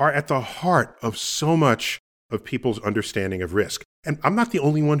are at the heart of so much of people's understanding of risk. And I'm not the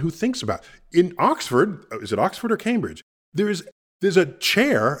only one who thinks about it. In Oxford, is it Oxford or Cambridge? There's a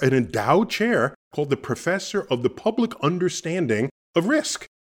chair, an endowed chair, called the Professor of the Public Understanding of Risk.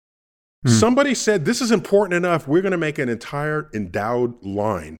 Somebody said, this is important enough, we're going to make an entire endowed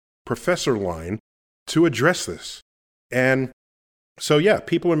line, professor line, to address this. And so, yeah,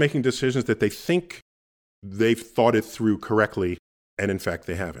 people are making decisions that they think they've thought it through correctly, and in fact,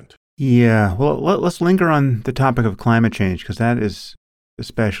 they haven't. Yeah, well, let's linger on the topic of climate change, because that is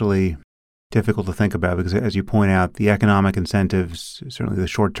especially difficult to think about, because as you point out, the economic incentives, certainly the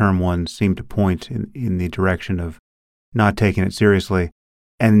short-term ones, seem to point in the direction of not taking it seriously.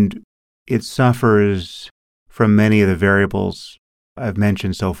 And it suffers from many of the variables I've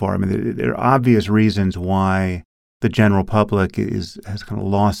mentioned so far. I mean, there are obvious reasons why the general public has kind of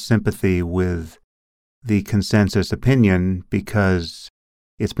lost sympathy with the consensus opinion, because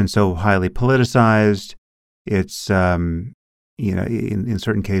it's been so highly politicized. It's, in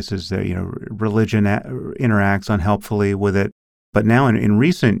certain cases, religion interacts unhelpfully with it. But now in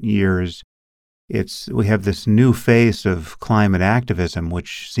recent years, we have this new face of climate activism,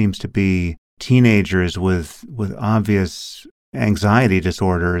 which seems to be teenagers with obvious anxiety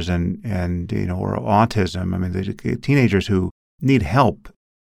disorders and or autism. I mean, the teenagers who need help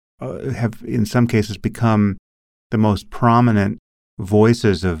have in some cases become the most prominent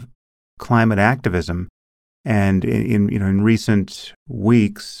voices of climate activism. And in recent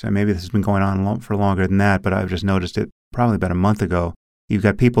weeks, and maybe this has been going on for longer than that, but I've just noticed it probably about a month ago, you've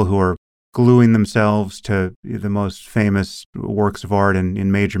got people who are gluing themselves to the most famous works of art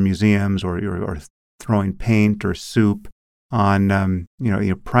in major museums, or throwing paint or soup on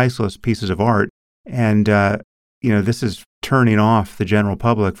priceless pieces of art. And this is turning off the general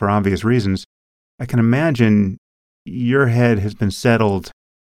public for obvious reasons. I can imagine your head has been settled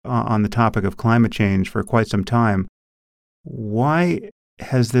on the topic of climate change for quite some time. Why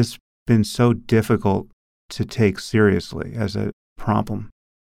has this been so difficult to take seriously as a problem?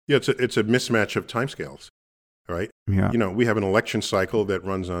 Yeah, it's a mismatch of timescales, right? Yeah. We have an election cycle that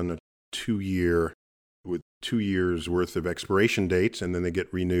runs on a 2-year, with 2 years worth of expiration dates, and then they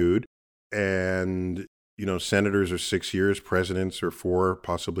get renewed. And, senators are 6 years, presidents are 4,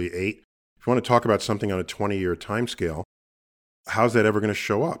 possibly 8. If you want to talk about something on a 20-year timescale, how's that ever going to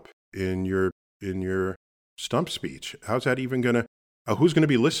show up in your stump speech? How's that even going to, who's going to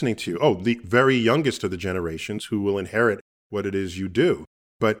be listening to you? Oh, the very youngest of the generations who will inherit what it is you do.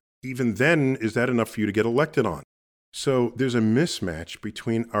 But even then, is that enough for you to get elected on? So there's a mismatch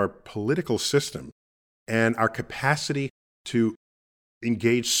between our political system and our capacity to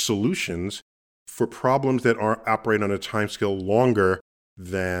engage solutions for problems that operate on a timescale longer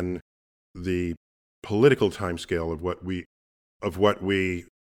than the political timescale of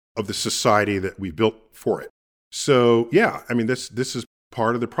the society that we built for it. So yeah, I mean, this is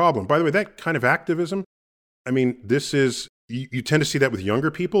part of the problem. By the way, that kind of activism, I mean, this is, you tend to see that with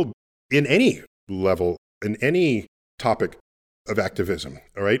younger people in any level, in any topic of activism,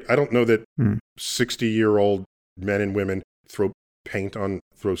 all right? I don't know that 60-year-old men and women throw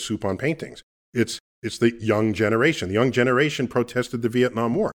soup on paintings. It's the young generation. The young generation protested the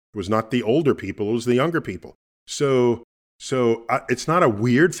Vietnam War. It was not the older people, it was the younger people. So it's not a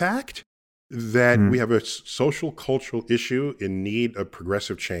weird fact that we have a social cultural issue in need of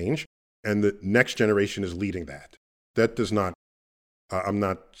progressive change, and the next generation is leading that. That does not, I'm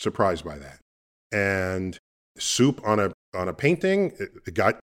not surprised by that. And soup on a painting, it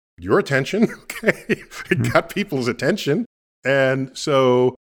got your attention, okay? It got people's attention. And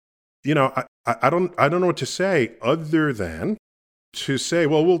so, I don't know what to say other than to say,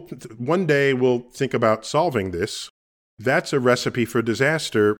 well, one day we'll think about solving this. That's a recipe for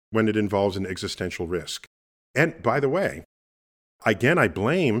disaster when it involves an existential risk. And by the way, again, I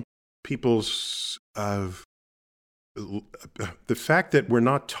blame people's the fact that we're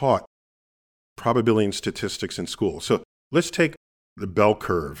not taught probability and statistics in school. So let's take the bell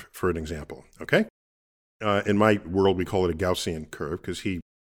curve for an example, okay? In my world, we call it a Gaussian curve because he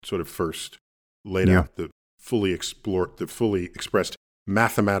sort of first laid out the fully expressed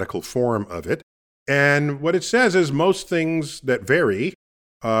mathematical form of it. And what it says is most things that vary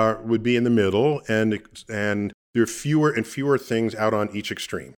would be in the middle, and there are fewer and fewer things out on each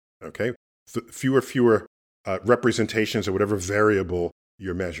extreme, okay? Fewer representations of whatever variable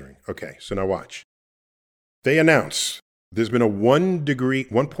you're measuring. Okay, so now watch. They announce there's been a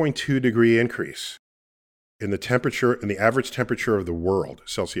 1.2 degree increase in the average temperature of the world,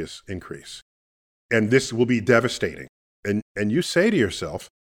 Celsius increase. And this will be devastating. And you say to yourself,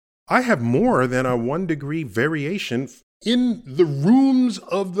 I have more than a 1 degree variation in the rooms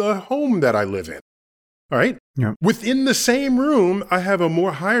of the home that I live in. All right? Yep. Within the same room, I have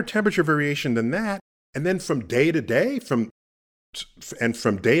a higher temperature variation than that. And then from day to day, from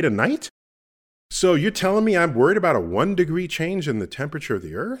day to night. So you're telling me I'm worried about a 1 degree change in the temperature of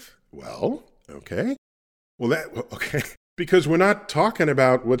the Earth? Well, okay. Okay. Because we're not talking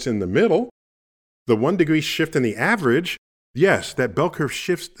about what's in the middle. The 1 degree shift in the average, yes, that bell curve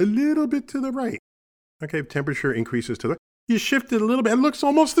shifts a little bit to the right. Okay, temperature increases to the right. You shift it a little bit, it looks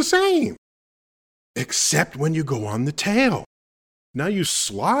almost the same. Except when you go on the tail. Now you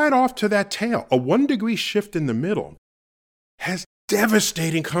slide off to that tail. A 1 degree shift in the middle has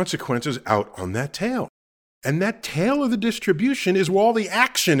devastating consequences out on that tail. And that tail of the distribution is where all the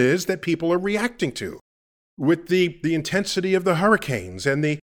action is that people are reacting to. With the intensity of the hurricanes and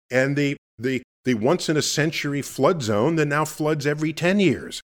the once in a century flood zone that now floods every 10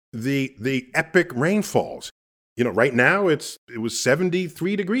 years. The epic rainfalls. You know, right now it was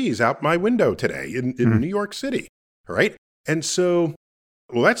 73 degrees out my window today in New York City. All right. And so,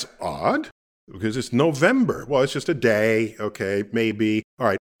 well, that's odd because it's November. Well, it's just a day. Okay, maybe. All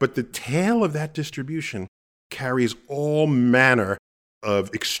right. But the tail of that distribution carries all manner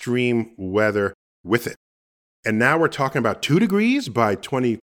of extreme weather with it. And now we're talking about 2 degrees by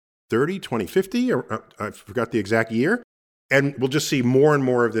 2030, 2050, or I forgot the exact year. And we'll just see more and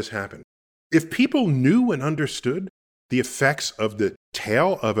more of this happen. If people knew and understood the effects of the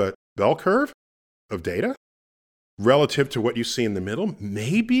tail of a bell curve of data relative to what you see in the middle,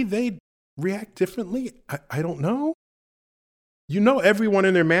 maybe they'd react differently. I don't know. You know, everyone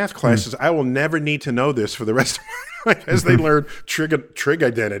in their math classes, I will never need to know this for the rest of my life as they learn trig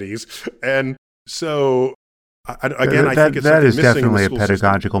identities. And so, I think it's that is missing definitely in the a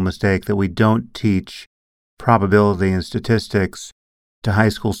pedagogical mistake that we don't teach probability and statistics to high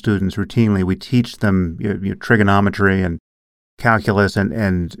school students routinely. We teach them trigonometry and calculus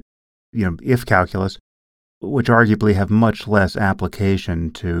and if calculus, which arguably have much less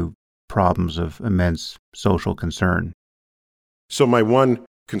application to problems of immense social concern. So my one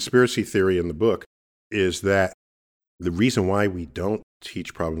conspiracy theory in the book is that the reason why we don't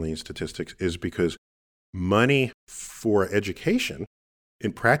teach probability and statistics is because money for education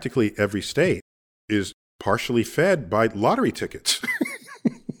in practically every state is partially fed by lottery tickets.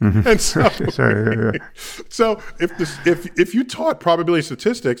 And so, so if you taught probability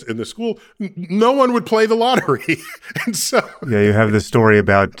statistics in the school, no one would play the lottery. And so, you have this story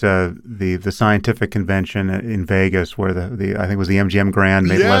about the scientific convention in Vegas where the I think it was the MGM Grand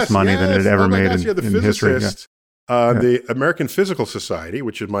made less money than it had ever made in history. The American Physical Society,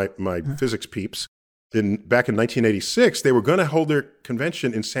 which is my physics peeps, back in 1986, they were going to hold their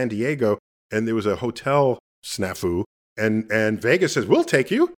convention in San Diego, and there was a hotel snafu. And Vegas says, we'll take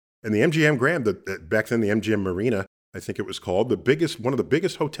you. And the MGM Grand, back then the MGM Marina, I think it was called, one of the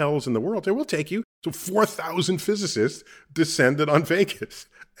biggest hotels in the world, said, we'll take you. So 4,000 physicists descended on Vegas.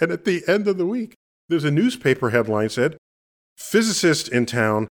 And at the end of the week, there's a newspaper headline said, physicist in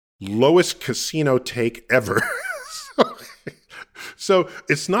town, lowest casino take ever. So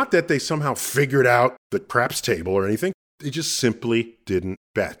it's not that they somehow figured out the craps table or anything. They just simply didn't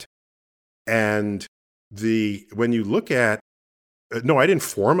bet. And when you look at, no, I didn't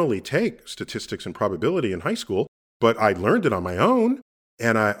formally take statistics and probability in high school, but I learned it on my own.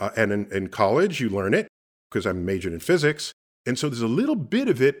 And in college, you learn it because I'm majored in physics. And so there's a little bit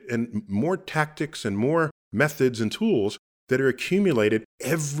of it and more tactics and more methods and tools that are accumulated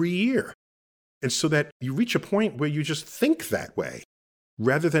every year. And so that you reach a point where you just think that way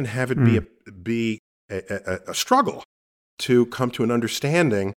rather than have it be a struggle to come to an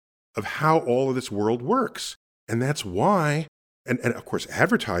understanding of how all of this world works. And that's why, and of course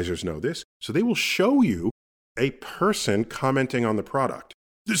advertisers know this, so they will show you a person commenting on the product.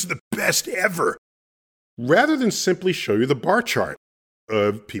 This is the best ever, rather than simply show you the bar chart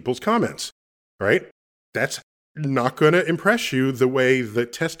of people's comments, right? That's not going to impress you the way the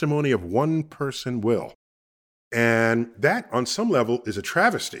testimony of one person will. And that, on some level, is a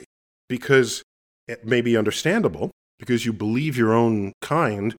travesty, because it may be understandable, because you believe your own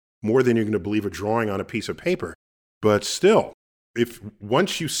kind more than you're going to believe a drawing on a piece of paper. But still, if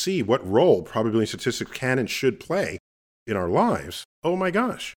once you see what role probability and statistics can and should play in our lives, oh my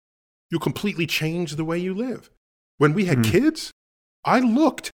gosh, you completely change the way you live. When we had kids, I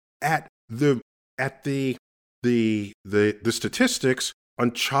looked at the statistics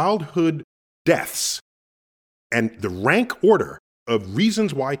on childhood deaths and the rank order of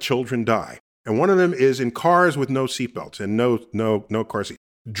reasons why children die. And one of them is in cars with no seatbelts and no car seat.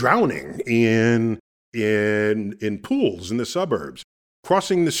 Drowning in pools in the suburbs,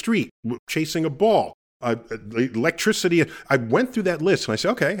 crossing the street, chasing a ball, electricity. I went through that list and I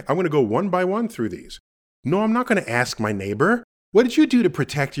said, okay, I'm going to go one by one through these. No, I'm not going to ask my neighbor, what did you do to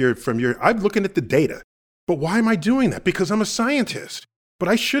protect I'm looking at the data. But why am I doing that? Because I'm a scientist. But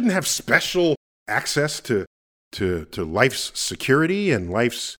I shouldn't have special access to life's security and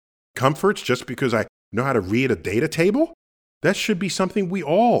life's comforts just because I know how to read a data table. That should be something we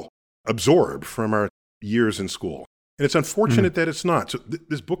all absorb from our years in school. And it's unfortunate that it's not. So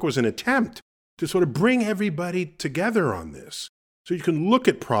this book was an attempt to sort of bring everybody together on this so you can look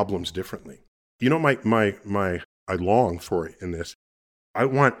at problems differently. You know, I long for it in this. I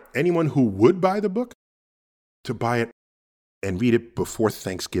want anyone who would buy the book to buy it and read it before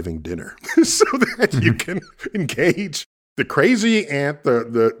Thanksgiving dinner so that you can engage the crazy aunt,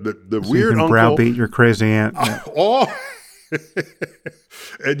 the so weird you can uncle. Browbeat your crazy aunt. All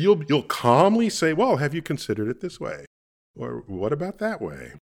and you'll calmly say, well, have you considered it this way? Or what about that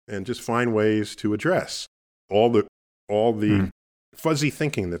way? And just find ways to address all the fuzzy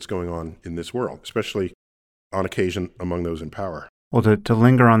thinking that's going on in this world, especially on occasion among those in power. Well, to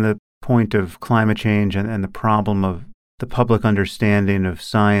linger on the point of climate change and the problem of the public understanding of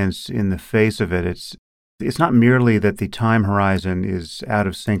science in the face of it, it's not merely that the time horizon is out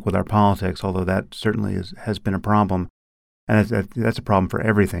of sync with our politics, although that certainly has been a problem. And that's a problem for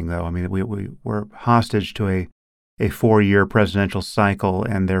everything, though. I mean, we're hostage to a 4-year presidential cycle,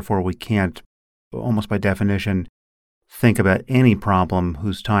 and therefore we can't, almost by definition, think about any problem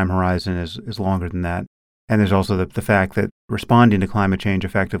whose time horizon is longer than that. And there's also the fact that responding to climate change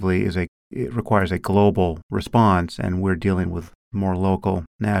effectively it requires a global response, and we're dealing with more local,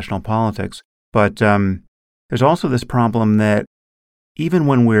 national politics. But there's also this problem that even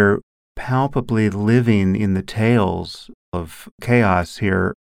when we're palpably living in the tails of chaos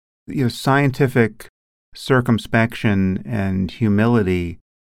here, scientific circumspection and humility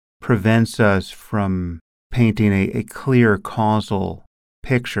prevents us from painting a clear causal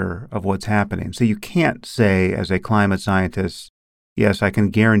picture of what's happening. So you can't say as a climate scientist, yes, I can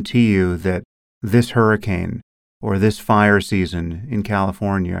guarantee you that this hurricane or this fire season in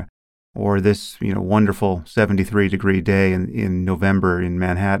California or this wonderful 73-degree day in November in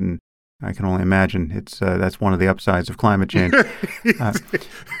Manhattan, I can only imagine that's one of the upsides of climate change.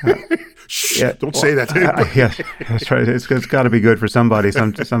 Don't say that to anybody. Yes, that's right. It's got to be good for somebody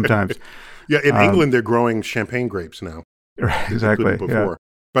sometimes. Yeah, in England, they're growing champagne grapes now. Right, exactly. Before. Yeah.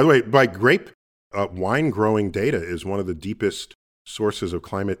 By the way, wine growing data is one of the deepest sources of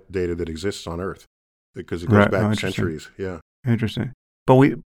climate data that exists on Earth because it goes back centuries. Yeah. Interesting. But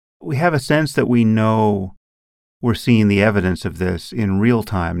we have a sense that we know we're seeing the evidence of this in real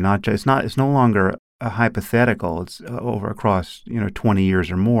time. It's no longer a hypothetical. It's over across 20 years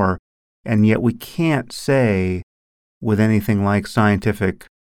or more, and yet we can't say with anything like scientific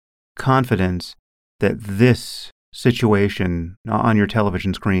confidence that this situation on your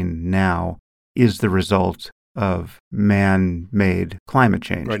television screen now is the result of man-made climate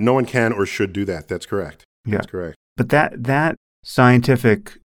change. Right. No one can or should do that. That's correct. Yeah. That's correct. But that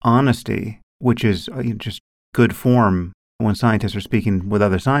scientific honesty, which is just good form when scientists are speaking with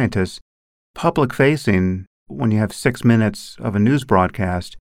other scientists, public-facing, when you have 6 minutes of a news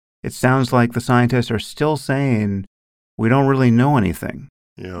broadcast, it sounds like the scientists are still saying, we don't really know anything.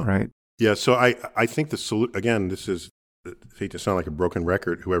 Yeah. Right? Yeah, so I think again, this is, I hate to sound like a broken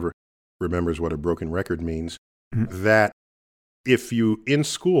record, whoever remembers what a broken record means, that if you in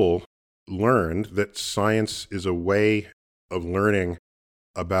school learned that science is a way of learning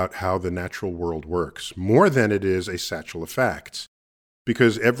about how the natural world works, more than it is a satchel of facts.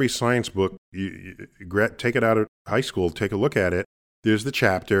 Because every science book, you take it out of high school, take a look at it, there's the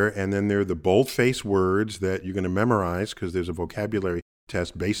chapter, and then there are the bold-faced words that you're going to memorize because there's a vocabulary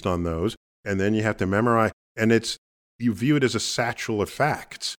test based on those, and then you have to memorize, and you view it as a satchel of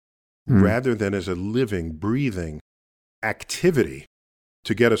facts rather than as a living, breathing activity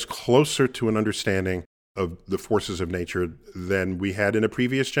to get us closer to an understanding of the forces of nature than we had in a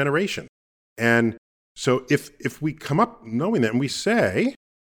previous generation. And so if we come up knowing that and we say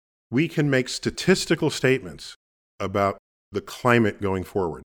we can make statistical statements about the climate going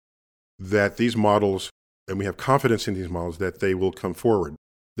forward, that these models, and we have confidence in these models, that they will come forward,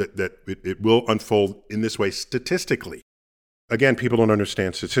 that it will unfold in this way statistically. Again, people don't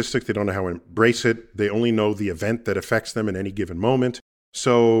understand statistics. They don't know how to embrace it. They only know the event that affects them in any given moment.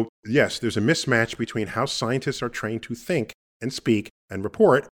 So yes, there's a mismatch between how scientists are trained to think and speak and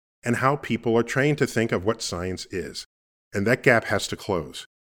report and how people are trained to think of what science is. And that gap has to close.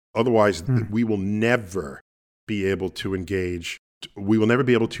 Otherwise, we will never be able to engage. We will never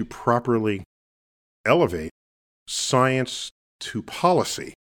be able to properly elevate science to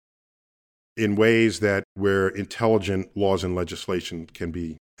policy in ways that where intelligent laws and legislation can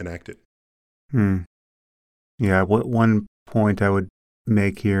be enacted. Yeah, one point I would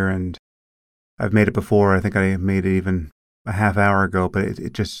make here, and I've made it before, I think I made it even a half hour ago, but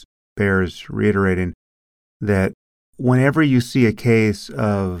it just bears reiterating that whenever you see a case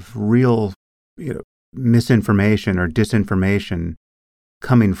of real misinformation or disinformation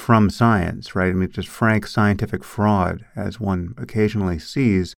coming from science, right? I mean, just frank scientific fraud, as one occasionally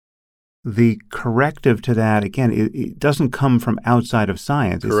sees, the corrective to that, again, it doesn't come from outside of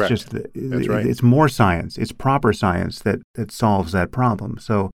science. Correct. It's just That's right. It's more science. It's proper science that solves that problem.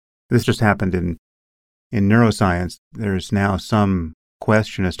 So this just happened in neuroscience. There's now some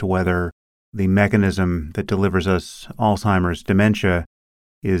question as to whether the mechanism that delivers us Alzheimer's dementia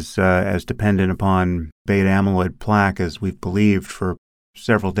is as dependent upon beta amyloid plaque as we've believed for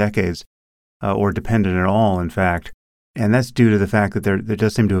several decades, or dependent at all, in fact. And that's due to the fact that there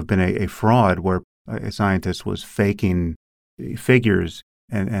does seem to have been a fraud where a scientist was faking figures,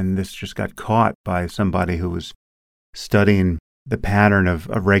 and this just got caught by somebody who was studying the pattern of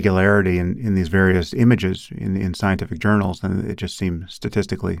regularity in these various images in scientific journals, and it just seemed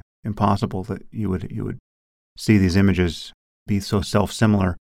statistically impossible that you would see these images be so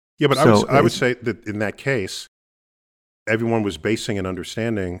self-similar. Yeah, but I would say that in that case, everyone was basing an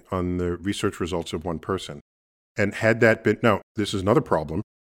understanding on the research results of one person. And had that been, now, this is another problem,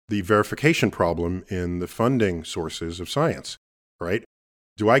 the verification problem in the funding sources of science, right?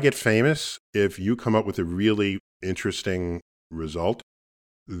 Do I get famous if you come up with a really interesting result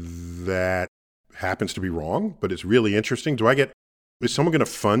that happens to be wrong, but it's really interesting? Is someone going to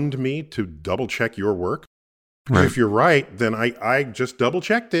fund me to double check your work? Because if you're right, then I just double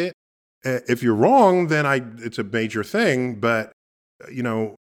checked it. If you're wrong, then it's a major thing, but,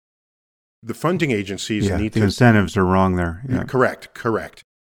 the funding agencies need the incentives are wrong there. Yeah. Correct.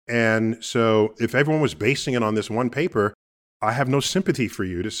 And so if everyone was basing it on this one paper, I have no sympathy for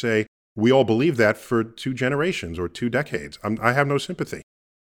you to say, we all believe that for 2 generations or 2 decades. I have no sympathy.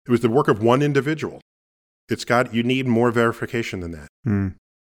 It was the work of one individual. You need more verification than that. And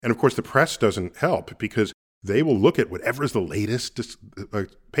of course, the press doesn't help because they will look at whatever is the latest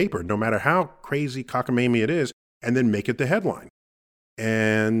paper, no matter how crazy cockamamie it is, and then make it the headline.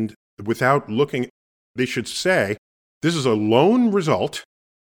 And without looking, they should say, this is a lone result.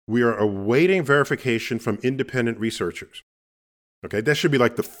 We are awaiting verification from independent researchers. Okay, that should be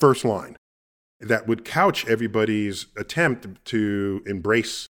like the first line. That would couch everybody's attempt to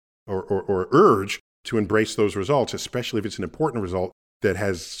embrace or urge to embrace those results, especially if it's an important result that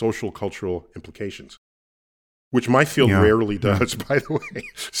has social, cultural implications, which my field rarely does, by the way.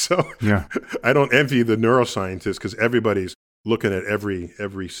 So I don't envy the neuroscientists because everybody's looking at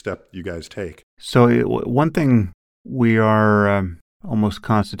every step you guys take. So one thing we are almost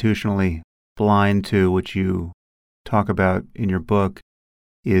constitutionally blind to, which you talk about in your book,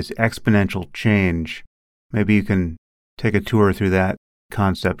 is exponential change. Maybe you can take a tour through that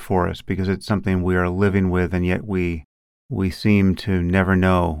concept for us, because it's something we are living with, and yet we seem to never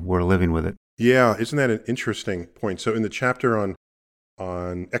know we're living with it. Yeah, isn't that an interesting point? So in the chapter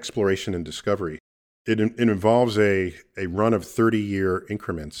on exploration and discovery, it involves a run of 30-year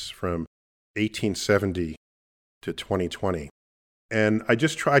increments from 1870 to 2020. And I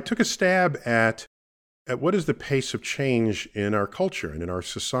took a stab at what is the pace of change in our culture and in our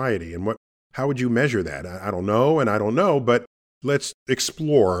society, and how would you measure that? I don't know, but let's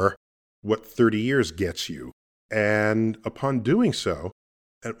explore what 30 years gets you. And upon doing so,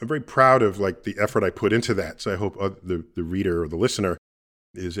 I'm very proud of the effort I put into that. So I hope the reader or the listener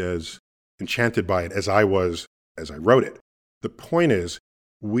is as enchanted by it as I was as I wrote it. The point is,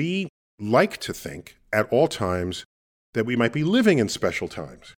 we like to think at all times that we might be living in special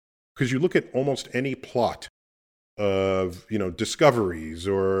times, because you look at almost any plot of discoveries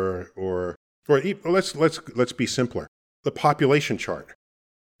or let's be simpler, the population chart,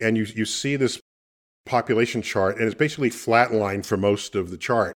 and you see this population chart, and it's basically flatlined for most of the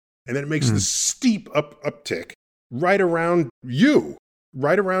chart. And then it makes this steep uptick right around your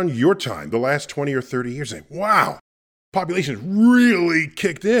time, the last 20 or 30 years. Like, wow, population's really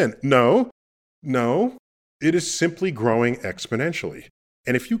kicked in. No, it is simply growing exponentially.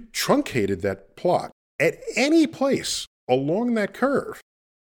 And if you truncated that plot at any place along that curve,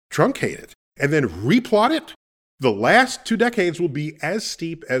 truncate it, and then replot it, the last 2 decades will be as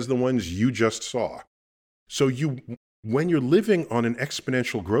steep as the ones you just saw. So when you're living on an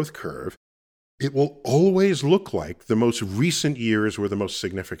exponential growth curve, it will always look like the most recent years were the most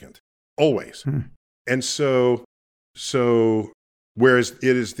significant. Always. And so whereas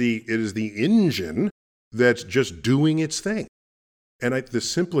it is the engine that's just doing its thing. And the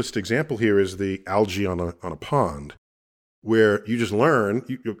simplest example here is the algae on a pond, where you just learn.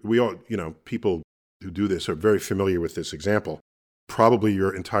 We all, people who do this are very familiar with this example. Probably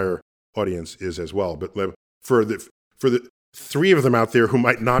your entire audience is as well. But for the 3 of them out there who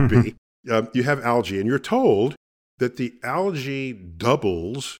might not be, you have algae, and you're told that the algae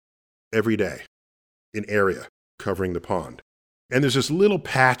doubles every day in area covering the pond. And there's this little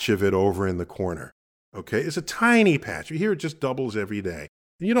patch of it over in the corner. Okay, it's a tiny patch. You hear it just doubles every day.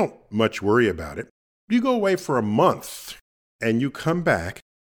 And you don't much worry about it. You go away for a month, and you come back,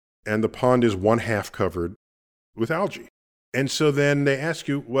 and the pond is 1/2 covered with algae. And so then they ask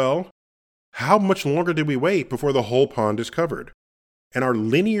you, well, how much longer did we wait before the whole pond is covered? And our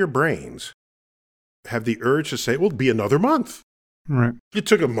linear brains have the urge to say, well, it'll be another month. Right. It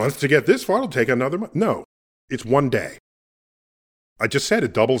took a month to get this far. It'll take another month. No, it's 1 day. I just said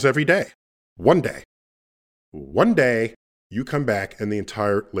it doubles every day. 1 day. 1 day, you come back and the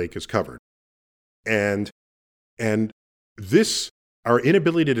entire lake is covered. And this, our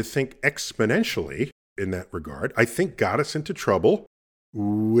inability to think exponentially in that regard, I think got us into trouble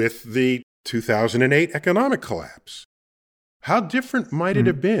with the 2008 economic collapse. How different might it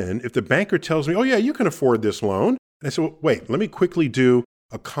have been if the banker tells me, oh yeah, you can afford this loan. And I said, well, wait, let me quickly do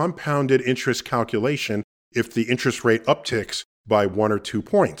a compounded interest calculation if the interest rate upticks by 1 or 2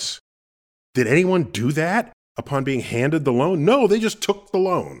 points. Did anyone do that upon being handed the loan? No, they just took the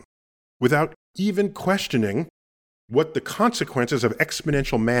loan without even questioning what the consequences of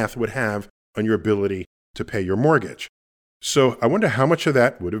exponential math would have on your ability to pay your mortgage. So I wonder how much of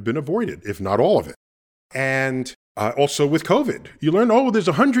that would have been avoided, if not all of it. And also with COVID, you learn, there's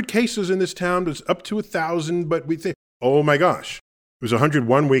 100 cases in this town, it's up to 1,000, but we think, oh my gosh, it was 100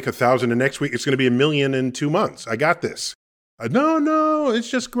 one week, 1,000 the next week, it's going to be 1 million in 2 months. I got this. No,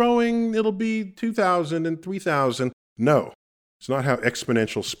 it's just growing. It'll be 2,000 and 3,000. No, it's not how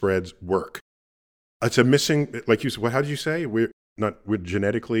exponential spreads work. It's a missing, like you said, how did you say? We're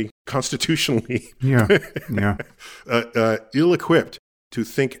genetically, constitutionally ill-equipped to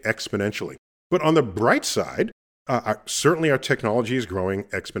think exponentially. But on the bright side, certainly our technology is growing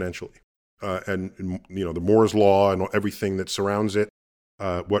exponentially. And the Moore's Law and everything that surrounds it,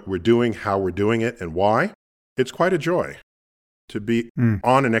 what we're doing, how we're doing it, and why, it's quite a joy to be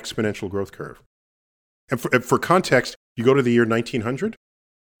on an exponential growth curve. And for context, you go to the year 1900,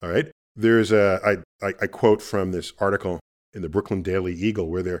 all right? There's I quote from this article in the Brooklyn Daily Eagle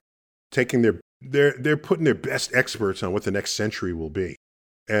where they're taking they're putting their best experts on what the next century will be.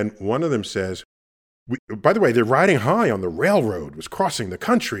 And one of them says, by the way, they're riding high on the railroad, was crossing the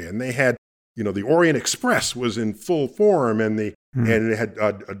country, and they had, the Orient Express was in full form, and it had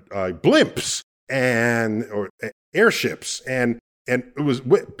blimps or airships, and it was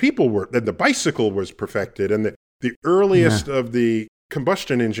the bicycle was perfected, and the earliest of the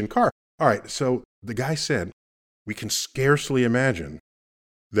combustion engine car. All right, so the guy said, we can scarcely imagine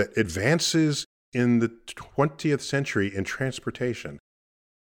that advances in the 20th century in transportation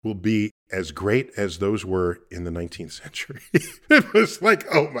will be as great as those were in the 19th century. It was like,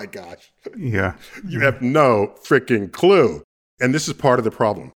 oh my gosh. Yeah. You have no freaking clue. And this is part of the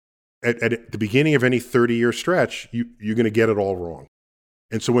problem. At the beginning of any 30-year stretch, you're going to get it all wrong.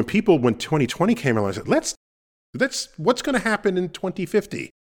 And so when 2020 came along, I said, let's what's going to happen in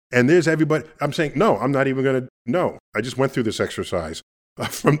 2050? And there's everybody. I'm saying, no, I'm not even going to. No, I just went through this exercise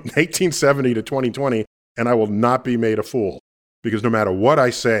from 1870 to 2020, and I will not be made a fool because no matter what I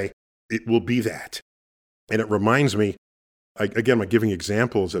say, it will be that. And it reminds me, again, I'm giving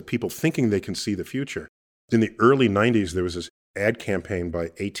examples of people thinking they can see the future. In the early 90s, there was this ad campaign by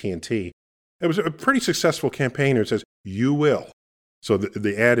AT&T. It was a pretty successful campaign. It says, you will. So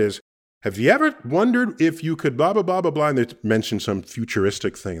the ad is, have you ever wondered if you could blah, blah, blah, blah, blah, and they mention some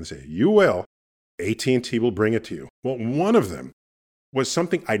futuristic thing and say, you will. AT&T will bring it to you. Well, one of them was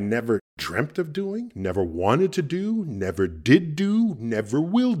something I never dreamt of doing, never wanted to do, never did do, never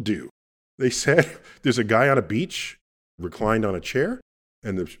will do. They said there's a guy on a beach reclined on a chair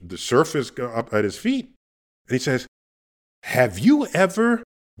and the surf is up at his feet. And he says, have you ever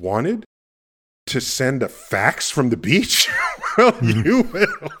wanted to send a fax from the beach? Well, you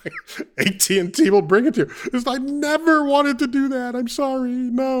will. AT&T will bring it to you. It's like, never wanted to do that. I'm sorry.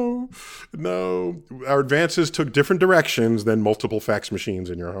 No. Our advances took different directions than multiple fax machines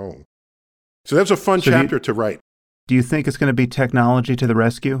in your home. So that was a fun chapter to write. Do you think it's going to be technology to the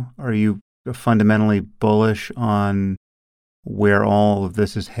rescue? Are you fundamentally bullish on where all of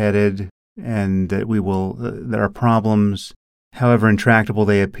this is headed, and that that our problems, however intractable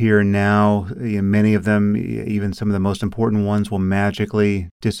they appear now, many of them, even some of the most important ones, will magically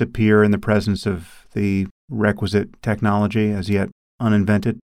disappear in the presence of the requisite technology as yet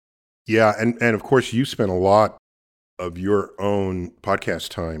uninvented? Yeah, and of course you spent a lot of your own podcast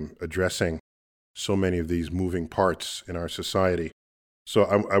time addressing so many of these moving parts in our society. So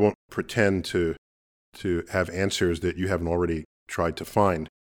I won't pretend to have answers that you haven't already tried to find.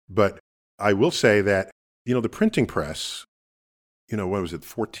 But I will say that, the printing press, what was it,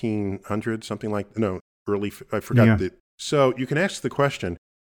 1400, something like, I forgot. Yeah. So you can ask the question,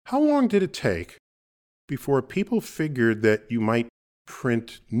 how long did it take before people figured that you might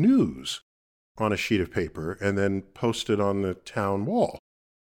print news on a sheet of paper and then post it on the town wall?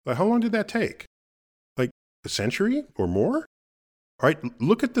 Like, how long did that take? Like a century or more? All right,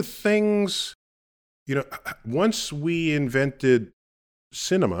 look at the things, once we invented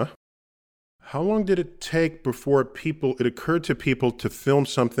cinema, how long did it take before it occurred to people to film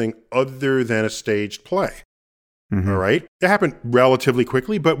something other than a staged play? Mm-hmm. All right? It happened relatively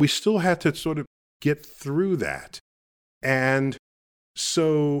quickly, but we still had to sort of get through that. And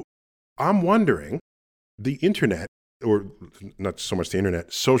so I'm wondering, the internet, or not so much the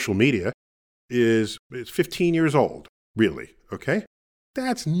internet, social media, is 15 years old, really, okay?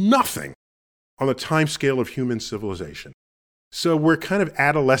 That's nothing on the timescale of human civilization. So we're kind of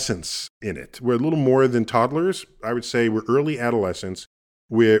adolescents in it. We're a little more than toddlers. I would say we're early adolescents.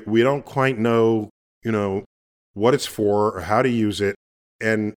 We don't quite know, what it's for or how to use it.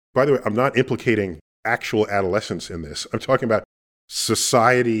 And by the way, I'm not implicating actual adolescence in this. I'm talking about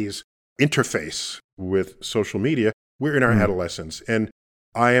society's interface with social media. We're in our adolescence. And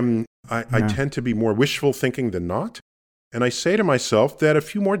I tend to be more wishful thinking than not. And I say to myself that a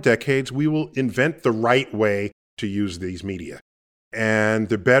few more decades, we will invent the right way to use these media. And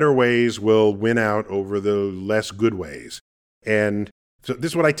the better ways will win out over the less good ways. And so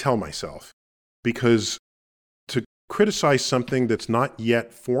this is what I tell myself, because to criticize something that's not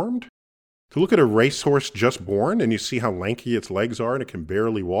yet formed, to look at a racehorse just born and you see how lanky its legs are and it can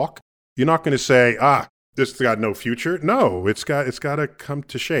barely walk, you're not going to say, this has got no future. No, it's got to come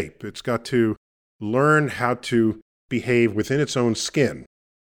to shape. It's got to learn how to behave within its own skin,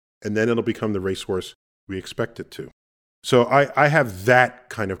 and then it'll become the racehorse we expect it to. So I have that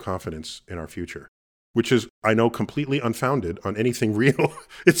kind of confidence in our future, which is, I know, completely unfounded on anything real.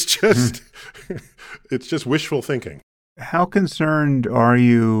 It's just, it's just wishful thinking. How concerned are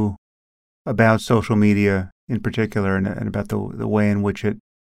you about social media in particular, and about the way in which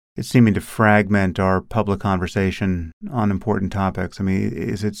it's seeming to fragment our public conversation on important topics? I mean,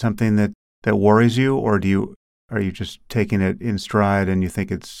 is it something that worries you, or are you just taking it in stride and you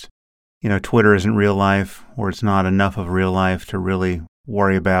think it's, Twitter isn't real life, or it's not enough of real life to really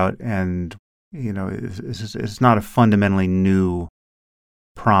worry about, and, it's not a fundamentally new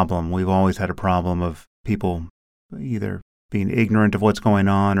problem. We've always had a problem of people either being ignorant of what's going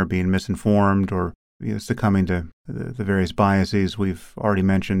on or being misinformed or succumbing to the various biases we've already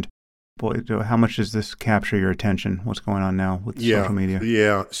mentioned. Boy, how much does this capture your attention? What's going on now with social media?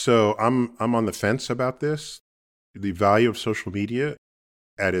 Yeah. So I'm on the fence about this. The value of social media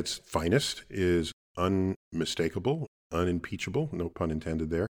at its finest is unmistakable, unimpeachable, no pun intended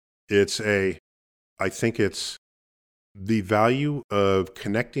there. I think it's the value of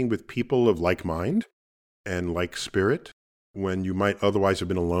connecting with people of like mind and like spirit when you might otherwise have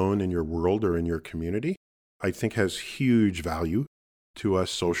been alone in your world or in your community, I think has huge value to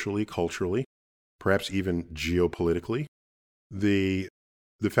us socially, culturally, perhaps even geopolitically. The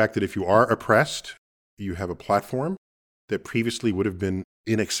fact that if you are oppressed, you have a platform that previously would have been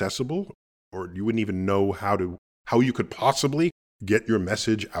inaccessible, or you wouldn't even know how you could possibly get your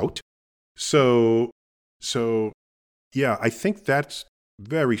message out. So yeah, I think that's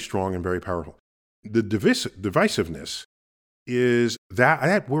very strong and very powerful. The divisiveness is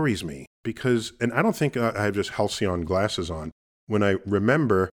that worries me because, and I don't think I have just halcyon glasses on when I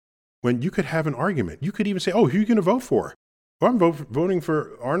remember when you could have an argument. You could even say, who are you going to vote for? I'm voting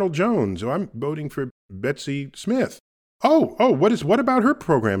for Arnold Jones, or I'm voting for Betsy Smith. what about her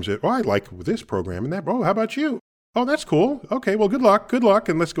programs? Oh, I like this program and that. Oh, how about you? Oh, that's cool. Okay, well, good luck,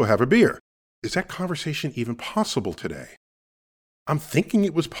 and let's go have a beer. Is that conversation even possible today? I'm thinking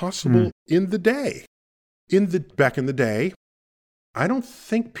it was possible in the day. Back in the day, I don't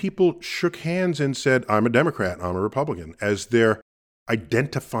think people shook hands and said, I'm a Democrat, I'm a Republican, as their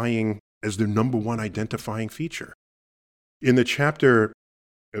number one identifying feature. In the chapter,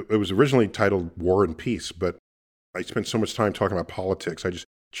 it was originally titled War and Peace, but I spent so much time talking about politics, I just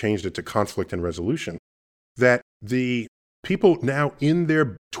changed it to conflict and resolution, that the people now in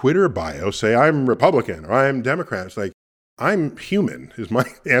their Twitter bio say, I'm Republican or I'm Democrat. It's like, I'm human is my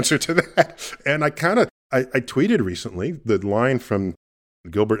answer to that. And I tweeted recently the line from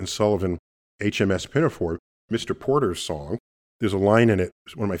Gilbert and Sullivan, HMS Pinafore, Mr. Porter's song. There's a line in it,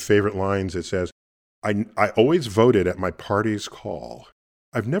 it's one of my favorite lines. It says, I always voted at my party's call.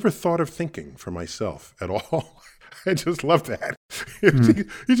 I've never thought of thinking for myself at all. I just love that.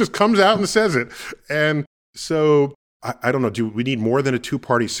 He just comes out and says it. And so I don't know, do we need more than a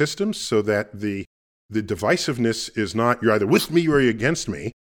two-party system so that the divisiveness is not you're either with me or you're against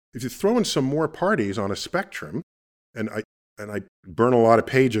me? If you throw in some more parties on a spectrum, and I burn a lot of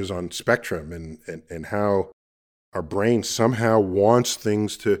pages on spectrum and how our brain somehow wants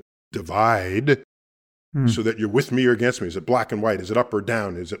things to divide so that you're with me or against me. Is it black and white? Is it up or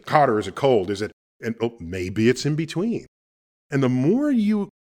down? Is it hot or is it cold? Maybe it's in between. And the more you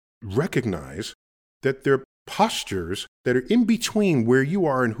recognize that there are postures that are in between where you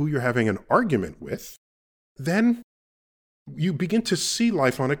are and who you're having an argument with, then you begin to see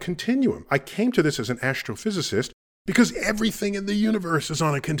life on a continuum. I came to this as an astrophysicist because everything in the universe is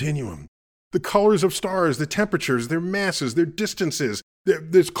on a continuum. The colors of stars, the temperatures, their masses, their distances,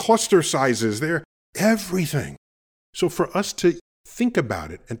 there's cluster sizes, they're everything. So for us to think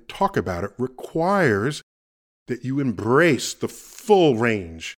about it and talk about it requires that you embrace the full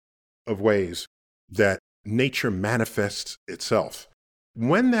range of ways that nature manifests itself.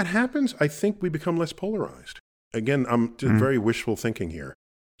 When that happens, I think we become less polarized. Again, I'm just very wishful thinking here.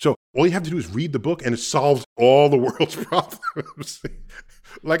 So all you have to do is read the book and it solves all the world's problems.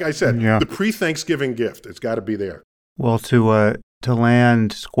 Like I said, the pre-Thanksgiving gift, it's got to be there. Well, to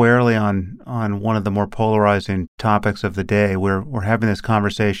land squarely on one of the more polarizing topics of the day, we're having this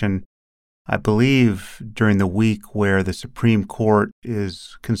conversation, I believe, during the week where the Supreme Court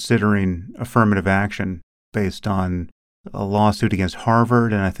is considering affirmative action based on a lawsuit against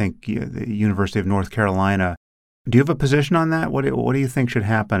Harvard and I think the University of North Carolina. Do you have a position on that? What do you think should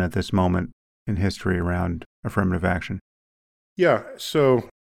happen at this moment in history around affirmative action? Yeah, so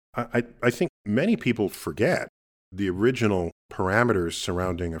I think many people forget the original parameters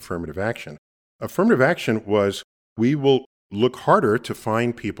surrounding affirmative action. Affirmative action was we will look harder to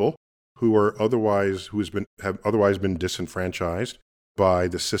find people who have otherwise been disenfranchised by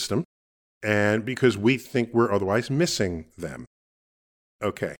the system, and because we think we're otherwise missing them.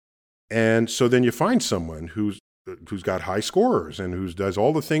 Okay, and so then you find someone who's got high scores and who does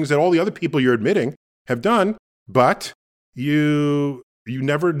all the things that all the other people you're admitting have done, but you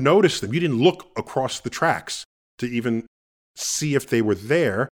never noticed them. You didn't look across the tracks to even see if they were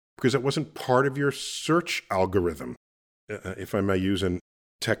there because it wasn't part of your search algorithm, if I may use a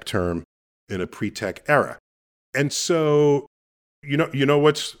tech term in a pre-tech era. And so, you know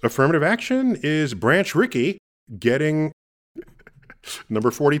what's affirmative action is Branch Rickey getting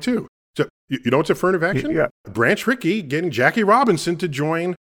number 42. So you know what's affirmative action? Yeah. Branch Rickey getting Jackie Robinson to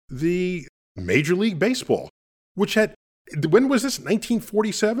join the Major League Baseball, which when was this?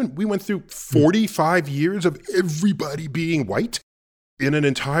 1947? We went through 45 years of everybody being white in an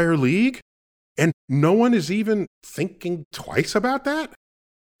entire league, and no one is even thinking twice about that?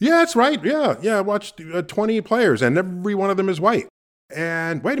 Yeah, that's right. Yeah, I watched 20 players, and every one of them is white.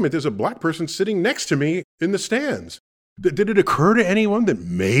 And wait a minute, there's a black person sitting next to me in the stands. Did it occur to anyone that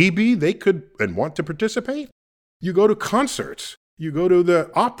maybe they could and want to participate? You go to concerts, you go to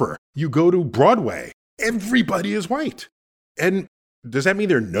the opera, you go to Broadway. Everybody is white. And does that mean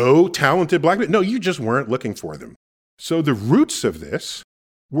there are no talented black people? No, you just weren't looking for them. So the roots of this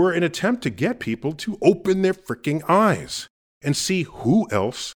were an attempt to get people to open their freaking eyes and see who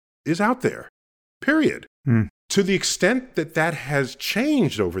else is out there, period. To the extent that that has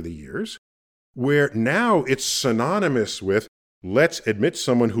changed over the years, where now it's synonymous with let's admit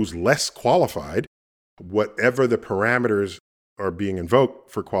someone who's less qualified, whatever the parameters are being invoked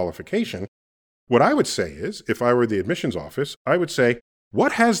for qualification. What I would say is, if I were the admissions office, I would say,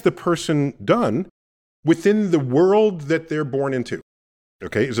 what has the person done within the world that they're born into?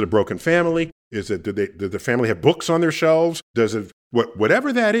 Okay, is it a broken family? Did the family have books on their shelves? Does it,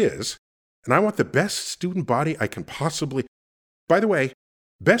 whatever that is, and I want the best student body I can possibly. By the way,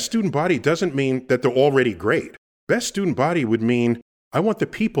 best student body doesn't mean that they're already great. Best student body would mean I want the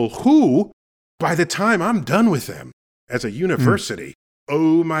people who, by the time I'm done with them as a university,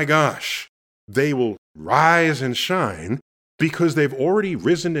 oh my gosh, they will rise and shine because they've already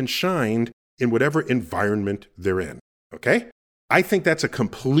risen and shined in whatever environment they're in. Okay? I think that's a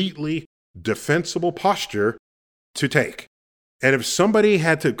completely defensible posture to take. And if somebody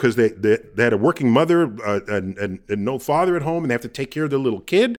had to, because they had a working mother and no father at home and they have to take care of their little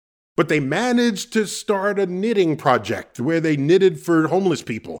kid, but they managed to start a knitting project where they knitted for homeless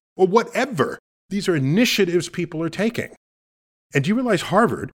people or whatever. These are initiatives people are taking. And do you realize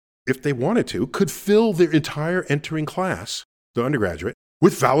Harvard, if they wanted to, could fill their entire entering class, the undergraduate,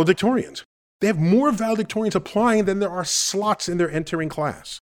 with valedictorians? They have more valedictorians applying than there are slots in their entering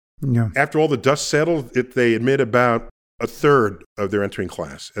class. Yeah. After all the dust settled, if they admit about a third of their entering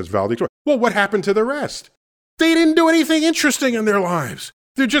class as valedictorian. Well, what happened to the rest? They didn't do anything interesting in their lives.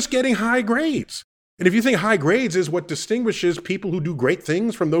 They're just getting high grades. And if you think high grades is what distinguishes people who do great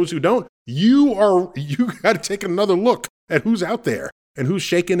things from those who don't, you got to take another look at who's out there and who's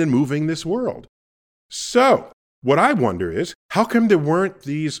shaking and moving this world. So what I wonder is, how come there weren't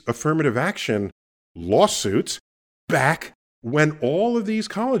these affirmative action lawsuits back when all of these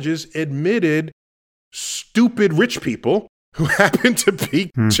colleges admitted stupid rich people who happened to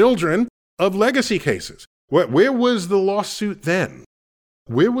be children of legacy cases? Where was the lawsuit then?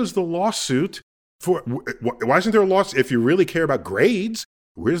 Where was the lawsuit for? Why isn't there a lawsuit? If you really care about grades,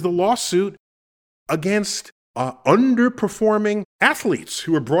 where's the lawsuit against underperforming athletes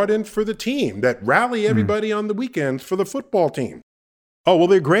who are brought in for the team that rally everybody on the weekends for the football team? Oh, well,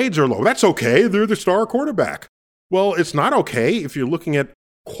 their grades are low. That's okay. They're the star quarterback. Well, it's not okay if you're looking at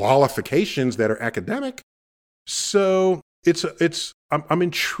qualifications that are academic. So I'm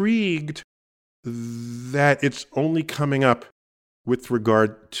intrigued that it's only coming up with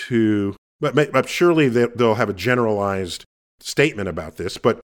regard to, but surely they'll have a generalized statement about this,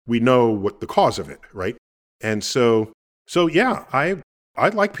 but we know what the cause of it, right? And so yeah, I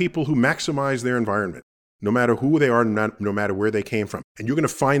like people who maximize their environment, no matter who they are, no matter where they came from. And you're going to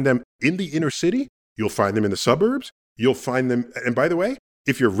find them in the inner city. You'll find them in the suburbs. You'll find them, and by the way,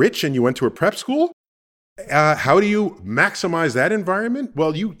 if you're rich and you went to a prep school, how do you maximize that environment?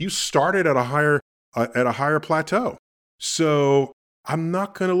 Well, you started at a higher plateau. So I'm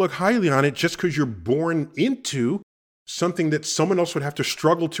not going to look highly on it just because you're born into something that someone else would have to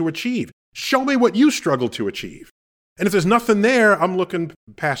struggle to achieve. Show me what you struggled to achieve. And if there's nothing there, I'm looking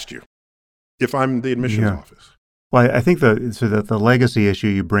past you if I'm the admissions office. Well, I think the legacy issue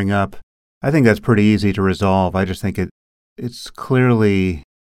you bring up, I think that's pretty easy to resolve. I just think it's clearly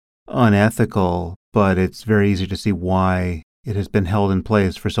unethical, but it's very easy to see why it has been held in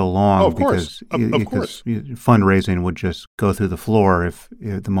place for so long. Oh, of course. Of course. Fundraising would just go through the floor if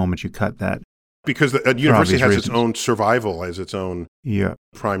the moment you cut that. Because the university has its own survival as its own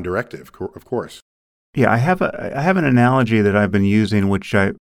prime directive, of course. Yeah, I have an analogy that I've been using, which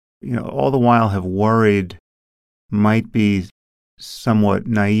I, all the while have worried might be somewhat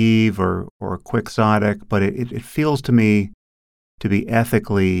naive or quixotic, but it feels to me to be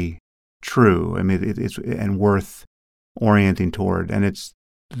ethically true. I mean, it's and worth orienting toward. And it's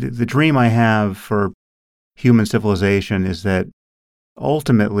the dream I have for human civilization is that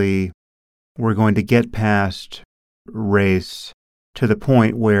ultimately we're going to get past race to the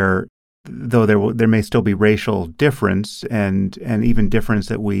point where, though there may still be racial difference and even difference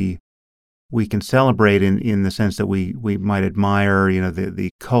that we can celebrate in the sense that we might admire, the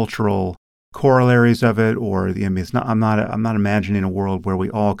cultural corollaries of it, or it's not. I'm not imagining a world where we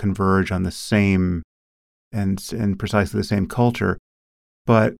all converge on the same and precisely the same culture,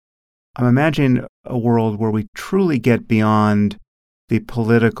 but I'm imagining a world where we truly get beyond the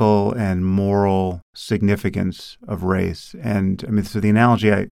political and moral significance of race. And so the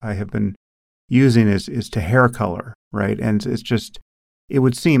analogy I have been using is to hair color, right? And it's just, it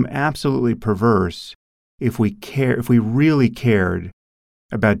would seem absolutely perverse if we really cared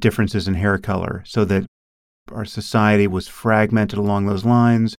about differences in hair color, so that our society was fragmented along those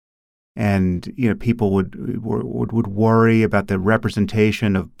lines, and people would worry about the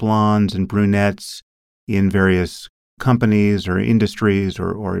representation of blondes and brunettes in various companies or industries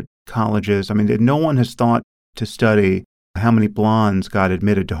or colleges. I mean, no one has thought to study how many blondes got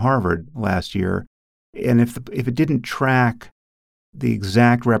admitted to Harvard last year, and if it didn't track the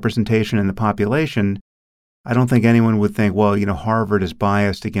exact representation in the population, I don't think anyone would think, well, Harvard is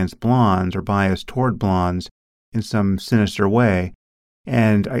biased against blondes or biased toward blondes in some sinister way.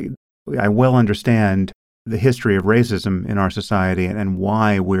 And I well understand the history of racism in our society and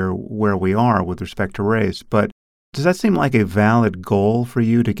why we're where we are with respect to race. But does that seem like a valid goal for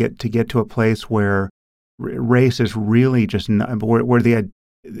you to get to a place where race is really just not, where the,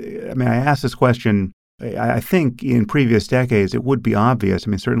 I mean, I asked this question, I think in previous decades it would be obvious. I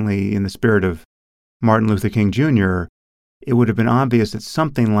mean, certainly in the spirit of Martin Luther King Jr., it would have been obvious that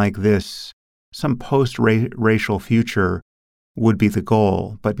something like this, some post-racial future, would be the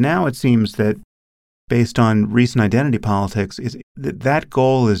goal. But now it seems that, based on recent identity politics, that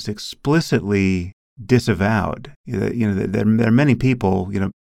goal is explicitly disavowed. There are many people,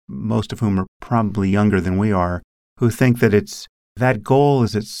 most of whom are probably younger than we are, who think that that goal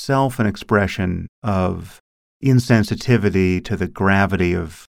is itself an expression of insensitivity to the gravity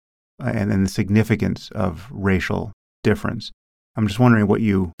of and the significance of racial difference. I'm just wondering what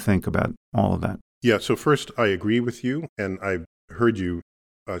you think about all of that. Yeah, so first, I agree with you, and I've heard you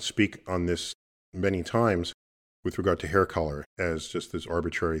speak on this many times with regard to hair color as just this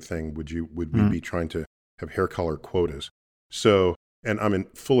arbitrary thing. Would we be trying to have hair color quotas? So, and I'm in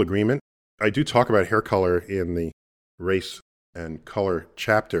full agreement. I do talk about hair color in the race and color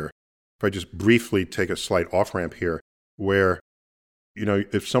chapter. If I just briefly take a slight off-ramp here, where,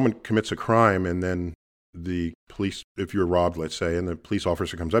 if someone commits a crime and then the police, if you're robbed, let's say, and the police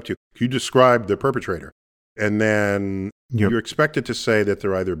officer comes up to you, you describe the perpetrator. And then you're expected to say that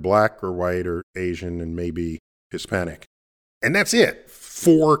they're either black or white or Asian and maybe Hispanic. And that's it.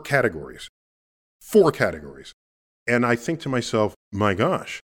 4 categories. 4 categories. And I think to myself, my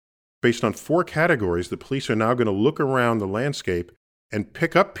gosh, based on 4 categories, the police are now going to look around the landscape and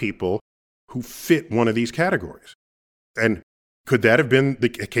pick up people who fit one of these categories. And could that have been the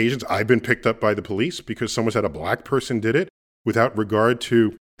occasions I've been picked up by the police because someone said a black person did it without regard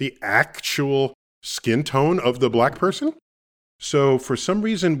to the actual skin tone of the black person? So for some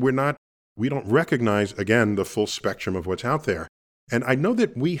reason, we don't recognize, again, the full spectrum of what's out there. And I know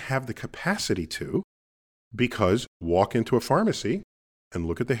that we have the capacity to, because walk into a pharmacy and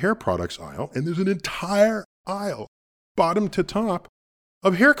look at the hair products aisle, and there's an entire aisle, bottom to top,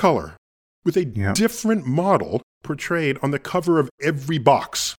 of hair color with a different model portrayed on the cover of every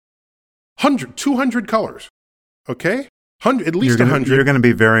box. 100, 200 colors, okay? 100, at least 100. You're going to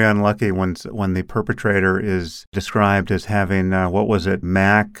be very unlucky when the perpetrator is described as having,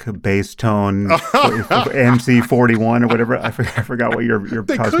 MAC base tone MC41 or whatever. I forgot what your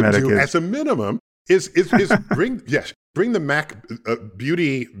they cosmetic could do, is. As a minimum, is bring the MAC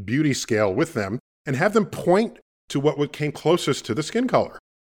beauty scale with them and have them point to what came closest to the skin color,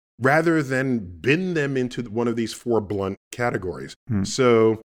 rather than bin them into one of these 4 blunt categories.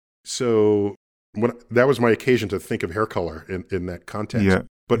 So that was my occasion to think of hair color in that context.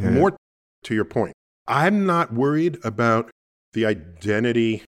 More to your point, I'm not worried about the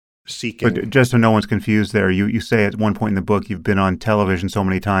identity seeking. But just so no one's confused there, you say at one point in the book you've been on television so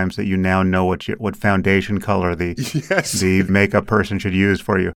many times that you now know what foundation color the makeup person should use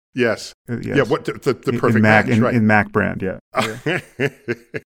for you. Yes. Yes. Yeah, what the perfect match, right? In MAC brand, yeah.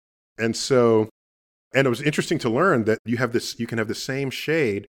 And it was interesting to learn that you can have the same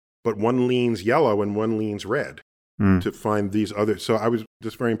shade, but one leans yellow and one leans red to find these other. So I was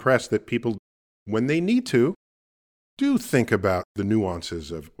just very impressed that people, when they need to, do think about the nuances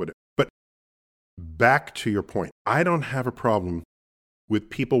of whatever. But back to your point, I don't have a problem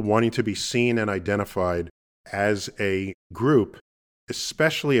with people wanting to be seen and identified as a group,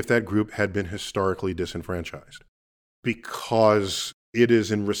 especially if that group had been historically disenfranchised, because it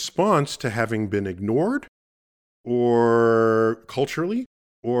is in response to having been ignored or culturally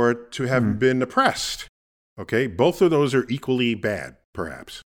or to have been oppressed. Okay, both of those are equally bad,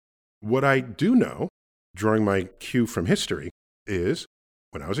 perhaps. What I do know, drawing my cue from history, is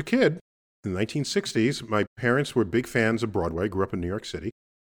when I was a kid in the 1960s, my parents were big fans of Broadway, grew up in New York City.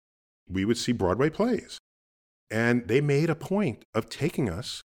 We would see Broadway plays. And they made a point of taking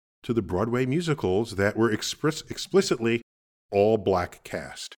us to the Broadway musicals that were explicitly all black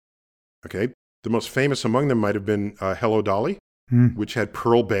cast. Okay, the most famous among them might have been Hello, Dolly, which had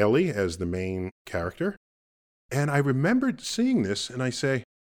Pearl Bailey as the main character. And I remembered seeing this, and I say,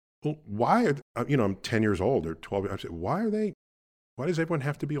 well, why? I'm 10 years old or 12. I said, why does everyone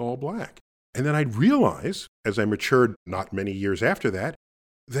have to be all black? And then I'd realize, as I matured not many years after that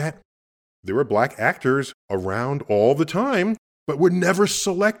there were black actors around all the time, but were never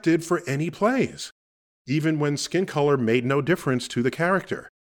selected for any plays, even when skin color made no difference to the character.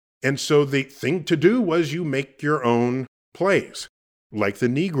 And so the thing to do was you make your own plays, like the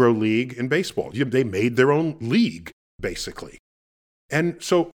Negro League in baseball. They made their own league, basically. And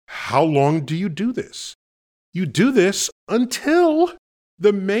so how long do you do this? You do this until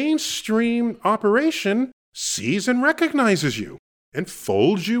the mainstream operation sees and recognizes you and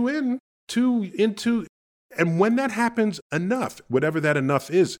folds you into, and when that happens enough, whatever that enough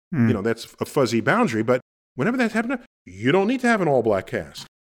is, that's a fuzzy boundary, but whenever that's happened, you don't need to have an all-black cast.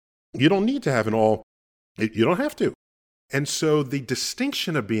 You don't need to have you don't have to. And so the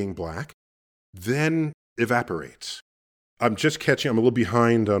distinction of being black then evaporates. I'm a little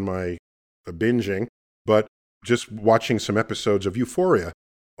behind on my binging, but just watching some episodes of Euphoria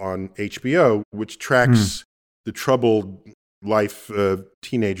on HBO, which tracks the troubled life of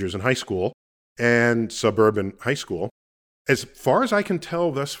teenagers in high school and suburban high school. As far as I can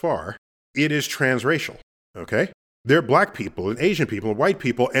tell thus far, it is transracial, okay? There are black people and Asian people and white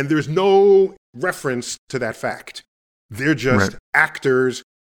people, and there's no reference to that fact. They're just actors,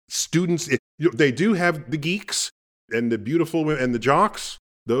 students. They do have the geeks and the beautiful and the jocks.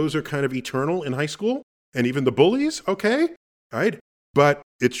 Those are kind of eternal in high school. And even the bullies, okay, right? But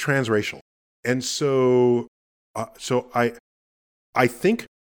it's transracial. And so I think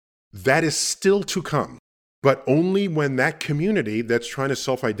that is still to come, but only when that community that's trying to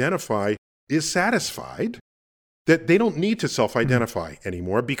self-identify is satisfied that they don't need to self-identify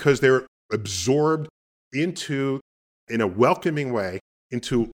anymore because they're absorbed in a welcoming way,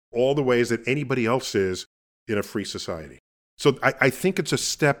 into all the ways that anybody else is in a free society. So I think it's a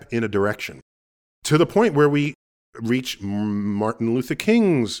step in a direction to the point where we reach Martin Luther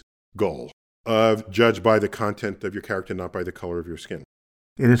King's goal of judge by the content of your character, not by the color of your skin.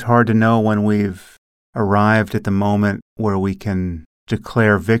 It is hard to know when we've arrived at the moment where we can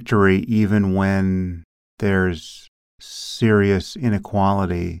declare victory even when there's serious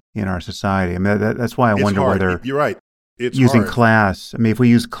inequality in our society. I mean, that's why I wonder whether you're right. It's using hard. class. I mean, if we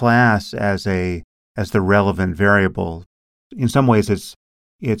use class as the relevant variable, in some ways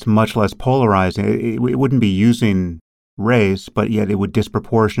it's much less polarizing. It wouldn't be using race, but yet it would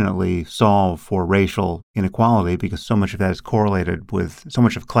disproportionately solve for racial inequality because so much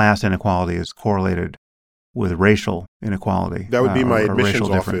of class inequality is correlated with racial inequality. That would be my or admissions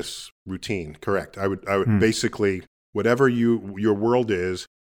racial office difference. routine. Correct. I would basically, whatever your world is,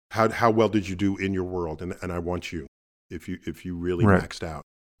 how well did you do in your world? And I want you, if you really maxed out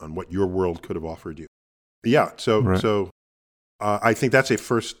on what your world could have offered you. Yeah. So I think that's a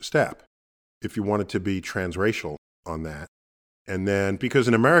first step if you wanted to be transracial on that. And then, because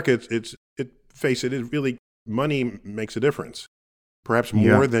in America, face it, really, money makes a difference. Perhaps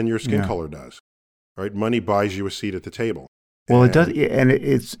more than your skin color does. Right? Money buys you a seat at the table. Well, it does.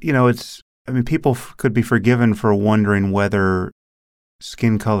 And people could be forgiven for wondering whether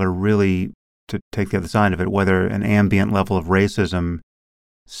skin color really, to take the other side of it, whether an ambient level of racism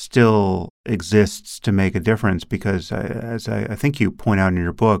still exists to make a difference, because as I think you point out in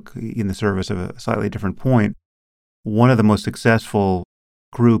your book, in the service of a slightly different point, one of the most successful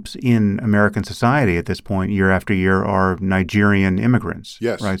groups in American society at this point, year after year, are Nigerian immigrants.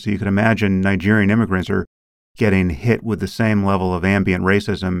 Yes. Right? So you can imagine Nigerian immigrants are getting hit with the same level of ambient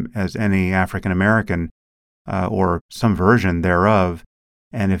racism as any African American or some version thereof.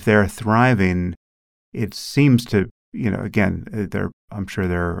 And if they're thriving, it seems to, again, I'm sure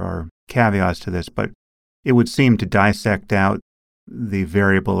there are caveats to this, but it would seem to dissect out the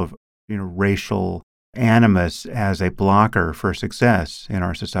variable of, racial animus as a blocker for success in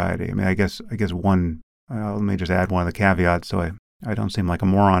our society. I mean, I guess one, let me just add one of the caveats so I don't seem like a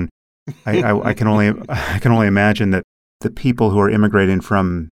moron. I can only imagine that the people who are immigrating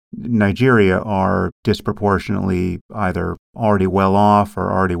from Nigeria are disproportionately either already well off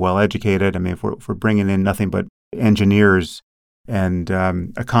or already well educated. I mean, if we're bringing in nothing but engineers and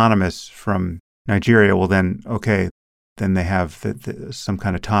economists from Nigeria, well then they have some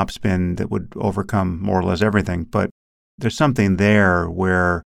kind of topspin that would overcome more or less everything. But there's something there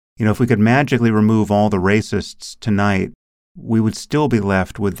where, if we could magically remove all the racists tonight, we would still be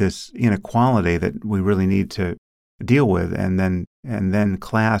left with this inequality that we really need to deal with, and then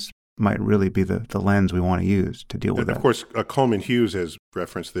class might really be the lens we want to use to deal with that. Of course, Coleman Hughes has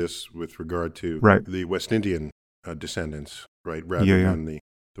referenced this with regard to the West Indian descendants, right, rather than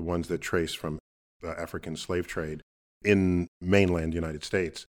the ones that trace from the African slave trade in mainland United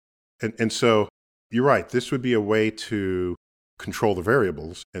States. And so you're right, this would be a way to control the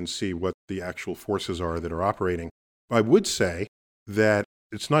variables and see what the actual forces are that are operating. I would say that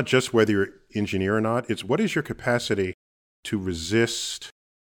it's not just whether you're engineer or not, it's what is your capacity to resist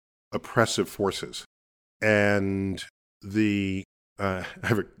oppressive forces. And I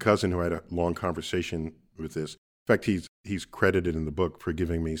have a cousin who had a long conversation with this. In fact, he's credited in the book for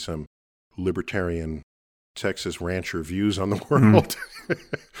giving me some libertarian Texas rancher views on the world.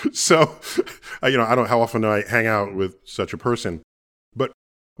 So, I don't how often do I hang out with such a person. But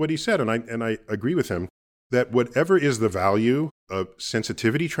what he said, and I agree with him, that whatever is the value of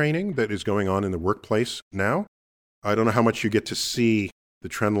sensitivity training that is going on in the workplace now, I don't know how much you get to see the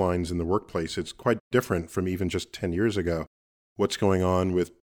trend lines in the workplace. It's quite different from even just 10 years ago. What's going on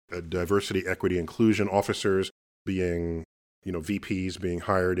with diversity, equity, inclusion officers being, VPs being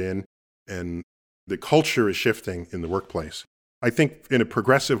hired in, and the culture is shifting in the workplace. I think in a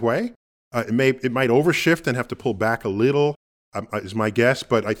progressive way. It might overshift and have to pull back a little, is my guess,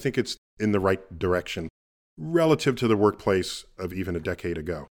 but I think it's in the right direction relative to the workplace of even a decade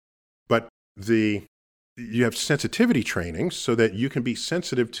ago. But you have sensitivity training so that you can be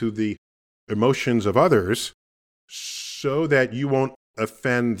sensitive to the emotions of others so that you won't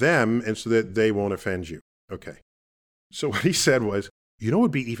offend them and so that they won't offend you. Okay. So what he said was, what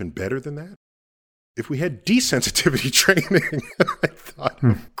would be even better than that? If we had desensitivity training. I thought,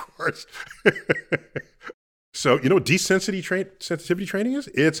 of course. So, what desensitivity training is?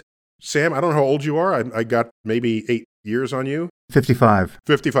 It's, Sam, I don't know how old you are. I got maybe 8 years on you. 55.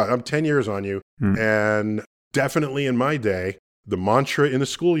 55. I'm 10 years on you. And definitely in my day, the mantra in the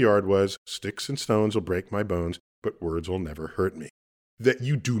schoolyard was, sticks and stones will break my bones, but words will never hurt me. That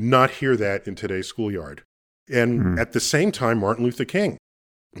you do not hear that in today's schoolyard. And at the same time, Martin Luther King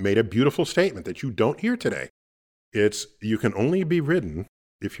made a beautiful statement that you don't hear today. It's, you can only be ridden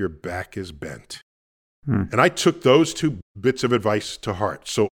if your back is bent. And I took those two bits of advice to heart.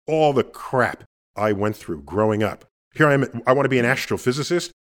 So all the crap I went through growing up, here I am, I want to be an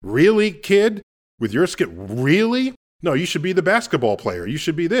astrophysicist. Really, kid? With your skill? Really? No, you should be the basketball player. You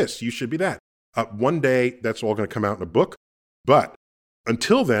should be this. You should be that. One day, that's all going to come out in a book. But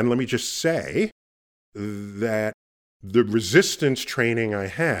until then, let me just say that the resistance training I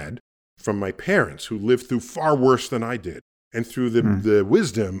had from my parents, who lived through far worse than I did, and through the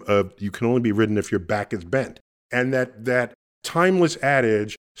wisdom of you can only be ridden if your back is bent, and that timeless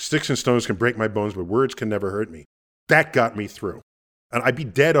adage, sticks and stones can break my bones, but words can never hurt me, that got me through. And I'd be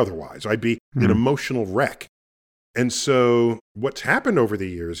dead otherwise. I'd be an emotional wreck. And so what's happened over the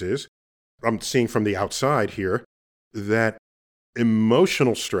years is, I'm seeing from the outside here, that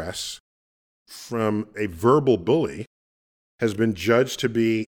emotional stress from a verbal bully has been judged to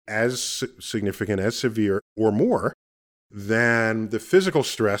be as significant, as severe, or more than the physical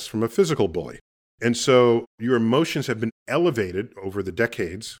stress from a physical bully. And so your emotions have been elevated over the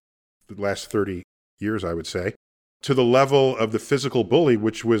decades, the last 30 years, I would say, to the level of the physical bully,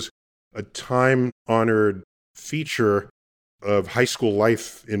 which was a time-honored feature of high school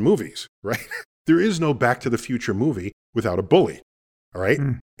life in movies, right? There is no Back to the Future movie without a bully, all right?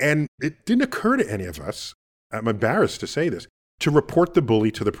 And it didn't occur to any of us, I'm embarrassed to say this, to report the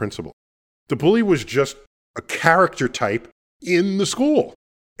bully to the principal. The bully was just a character type in the school.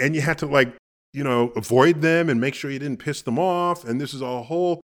 And you had to avoid them and make sure you didn't piss them off. And this is a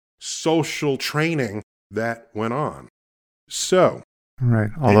whole social training that went on. So.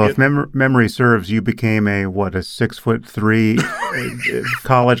 Right. Although if memory serves, you became a 6'3"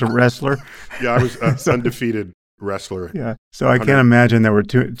 college wrestler. Yeah, I was an undefeated wrestler. Yeah. So I can't imagine there were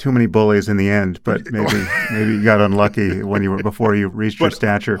too many bullies in the end, but maybe you got unlucky before you reached your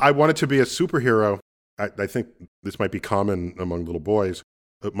stature. I wanted to be a superhero. I think this might be common among little boys.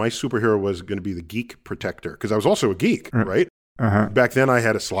 But my superhero was going to be the geek protector, because I was also a geek, right? Back then I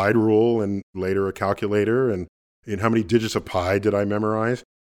had a slide rule and later a calculator, and how many digits of pi did I memorize?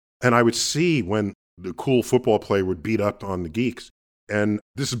 And I would see when the cool football player would beat up on the geeks. And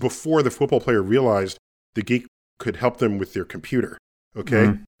this is before the football player realized the geek could help them with their computer,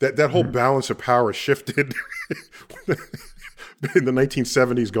 okay? That whole balance of power shifted in the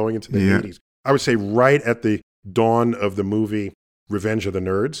 1970s going into the 80s. I would say right at the dawn of the movie Revenge of the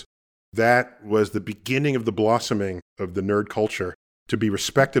Nerds, that was the beginning of the blossoming of the nerd culture to be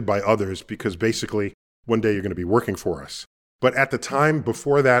respected by others, because basically one day you're going to be working for us. But at the time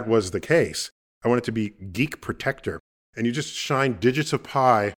before that was the case, I wanted to be geek protector. And you just shine digits of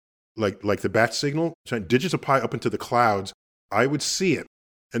pi, like the bat signal, shine digits of pi up into the clouds. I would see it.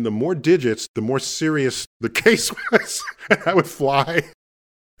 And the more digits, the more serious the case was. And I would fly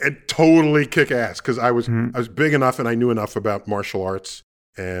and totally kick ass, because I was big enough and I knew enough about martial arts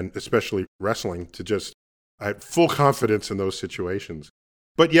and especially wrestling I had full confidence in those situations.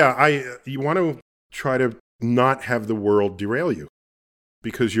 But yeah, you want to try to not have the world derail you,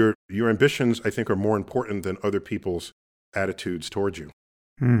 because your ambitions, I think, are more important than other people's attitudes towards you.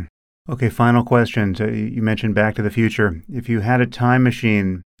 Okay, final question. So you mentioned Back to the Future. If you had a time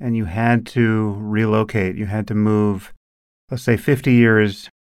machine and you had to relocate, you had to move, let's say 50 years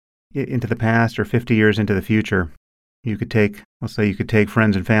into the past or 50 years into the future, you could take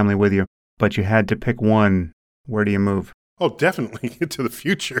friends and family with you, but you had to pick one. Where do you move? Oh, definitely into the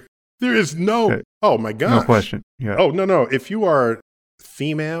future. There is oh my gosh. No question. Yeah. Oh, no. If you are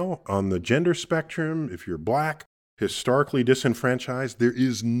female on the gender spectrum, if you're Black, historically disenfranchised, there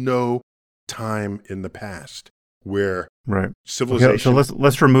is no time in the past where civilization. Okay, so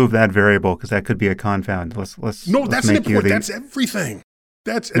let's remove that variable because that could be a confound. Let's that's make an important. That's everything.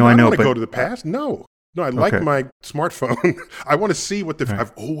 I don't want to go to the past. No, I like my smartphone. I want to see what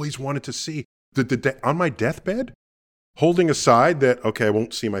I've always wanted to see. On my deathbed, holding aside that, okay, I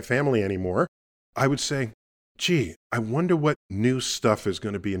won't see my family anymore, I would say, gee, I wonder what new stuff is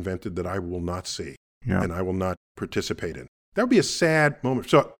going to be invented that I will not see and I will not participate in. That would be a sad moment.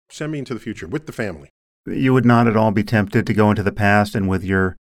 So send me into the future with the family. You would not at all be tempted to go into the past and with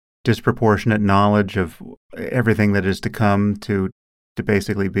your disproportionate knowledge of everything that is to come to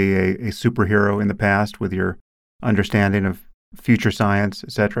basically be a superhero in the past with your understanding of future science,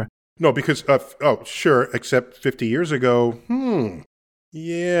 etc.? No, because, sure, except 50 years ago,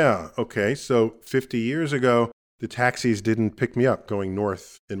 yeah, okay, so 50 years ago, the taxis didn't pick me up going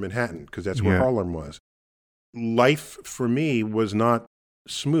north in Manhattan because that's where Harlem was. Life for me was not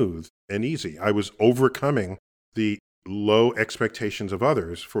smooth and easy. I was overcoming the low expectations of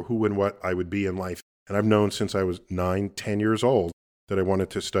others for who and what I would be in life. And I've known since I was 9, 10 years old that I wanted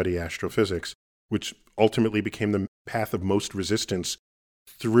to study astrophysics, which ultimately became the path of most resistance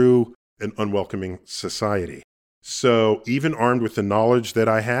through an unwelcoming society. So even armed with the knowledge that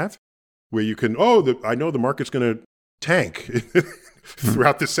I have, where you can, I know the market's going to tank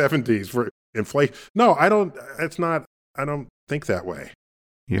throughout the 70s for inflation. No, I don't think that way.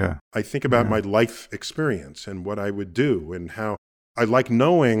 Yeah. I think about my life experience and what I would do and how I like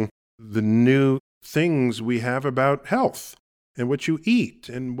knowing the new things we have about health and what you eat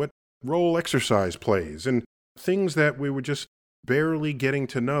and what role exercise plays and things that we were just barely getting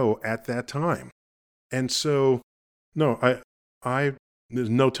to know at that time. And so, no, there's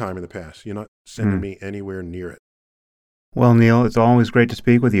no time in the past. You're not sending me anywhere near it. Well, Neil, it's always great to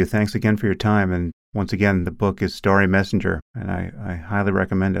speak with you. Thanks again for your time. And once again, the book is Starry Messenger, and I highly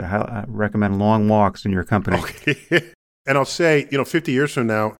recommend it. I recommend long walks in your company. Okay. And I'll say, 50 years from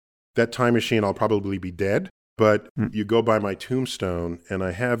now, that time machine, I'll probably be dead. But you go by my tombstone, and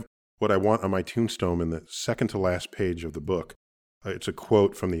I have what I want on my tombstone in the second to last page of the book. It's a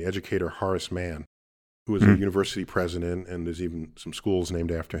quote from the educator Horace Mann, who was a university president, and there's even some schools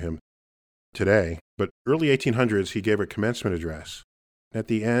named after him today. But early 1800s, he gave a commencement address. At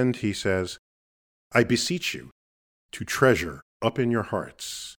the end, he says, "I beseech you to treasure up in your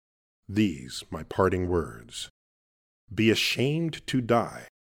hearts these my parting words. Be ashamed to die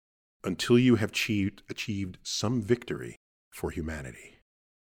until you have achieved some victory for humanity."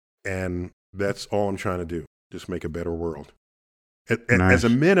 And that's all I'm trying to do, just make a better world. Nice. As a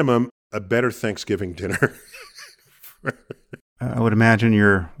minimum, a better Thanksgiving dinner. I would imagine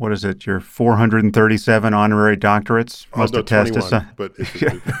your 437 honorary doctorates must attest to some. But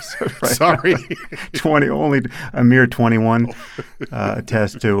sorry. 20, only a mere 21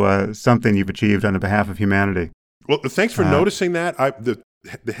 attest to something you've achieved on the behalf of humanity. Well, thanks for noticing that.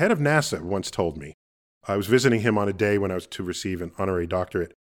 The head of NASA once told me, I was visiting him on a day when I was to receive an honorary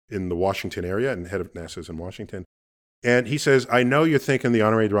doctorate in the Washington area, and the head of NASA is in Washington. And he says, "I know you're thinking the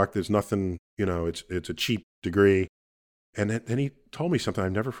honorary doctorate is nothing, it's a cheap degree." And then he told me something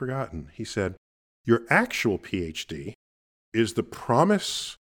I've never forgotten. He said, "Your actual PhD is the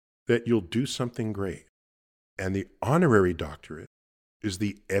promise that you'll do something great. And the honorary doctorate is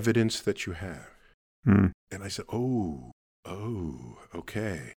the evidence that you have." And I said, oh,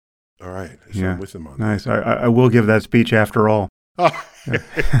 okay. All right. So I'm with him on nice. that. I will give that speech after all.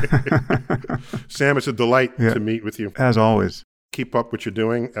 Sam, it's a delight to meet with you. As always. Keep up what you're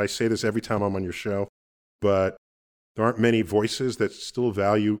doing. I say this every time I'm on your show, but there aren't many voices that still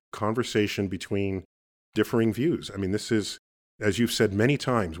value conversation between differing views. I mean, this is, as you've said many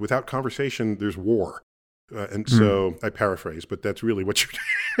times, without conversation, there's war. And so I paraphrase, but that's really what you're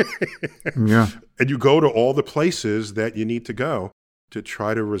doing. Yeah. And you go to all the places that you need to go to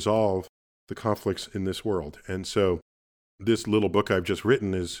try to resolve the conflicts in this world. And so this little book I've just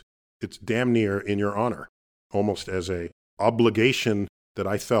written it's damn near in your honor, almost as a obligation that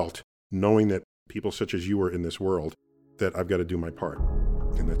I felt, knowing that people such as you are in this world, that I've got to do my part.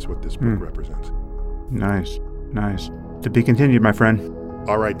 And that's what this book represents. Nice. To be continued, my friend.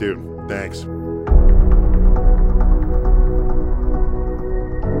 All right, dude. Thanks.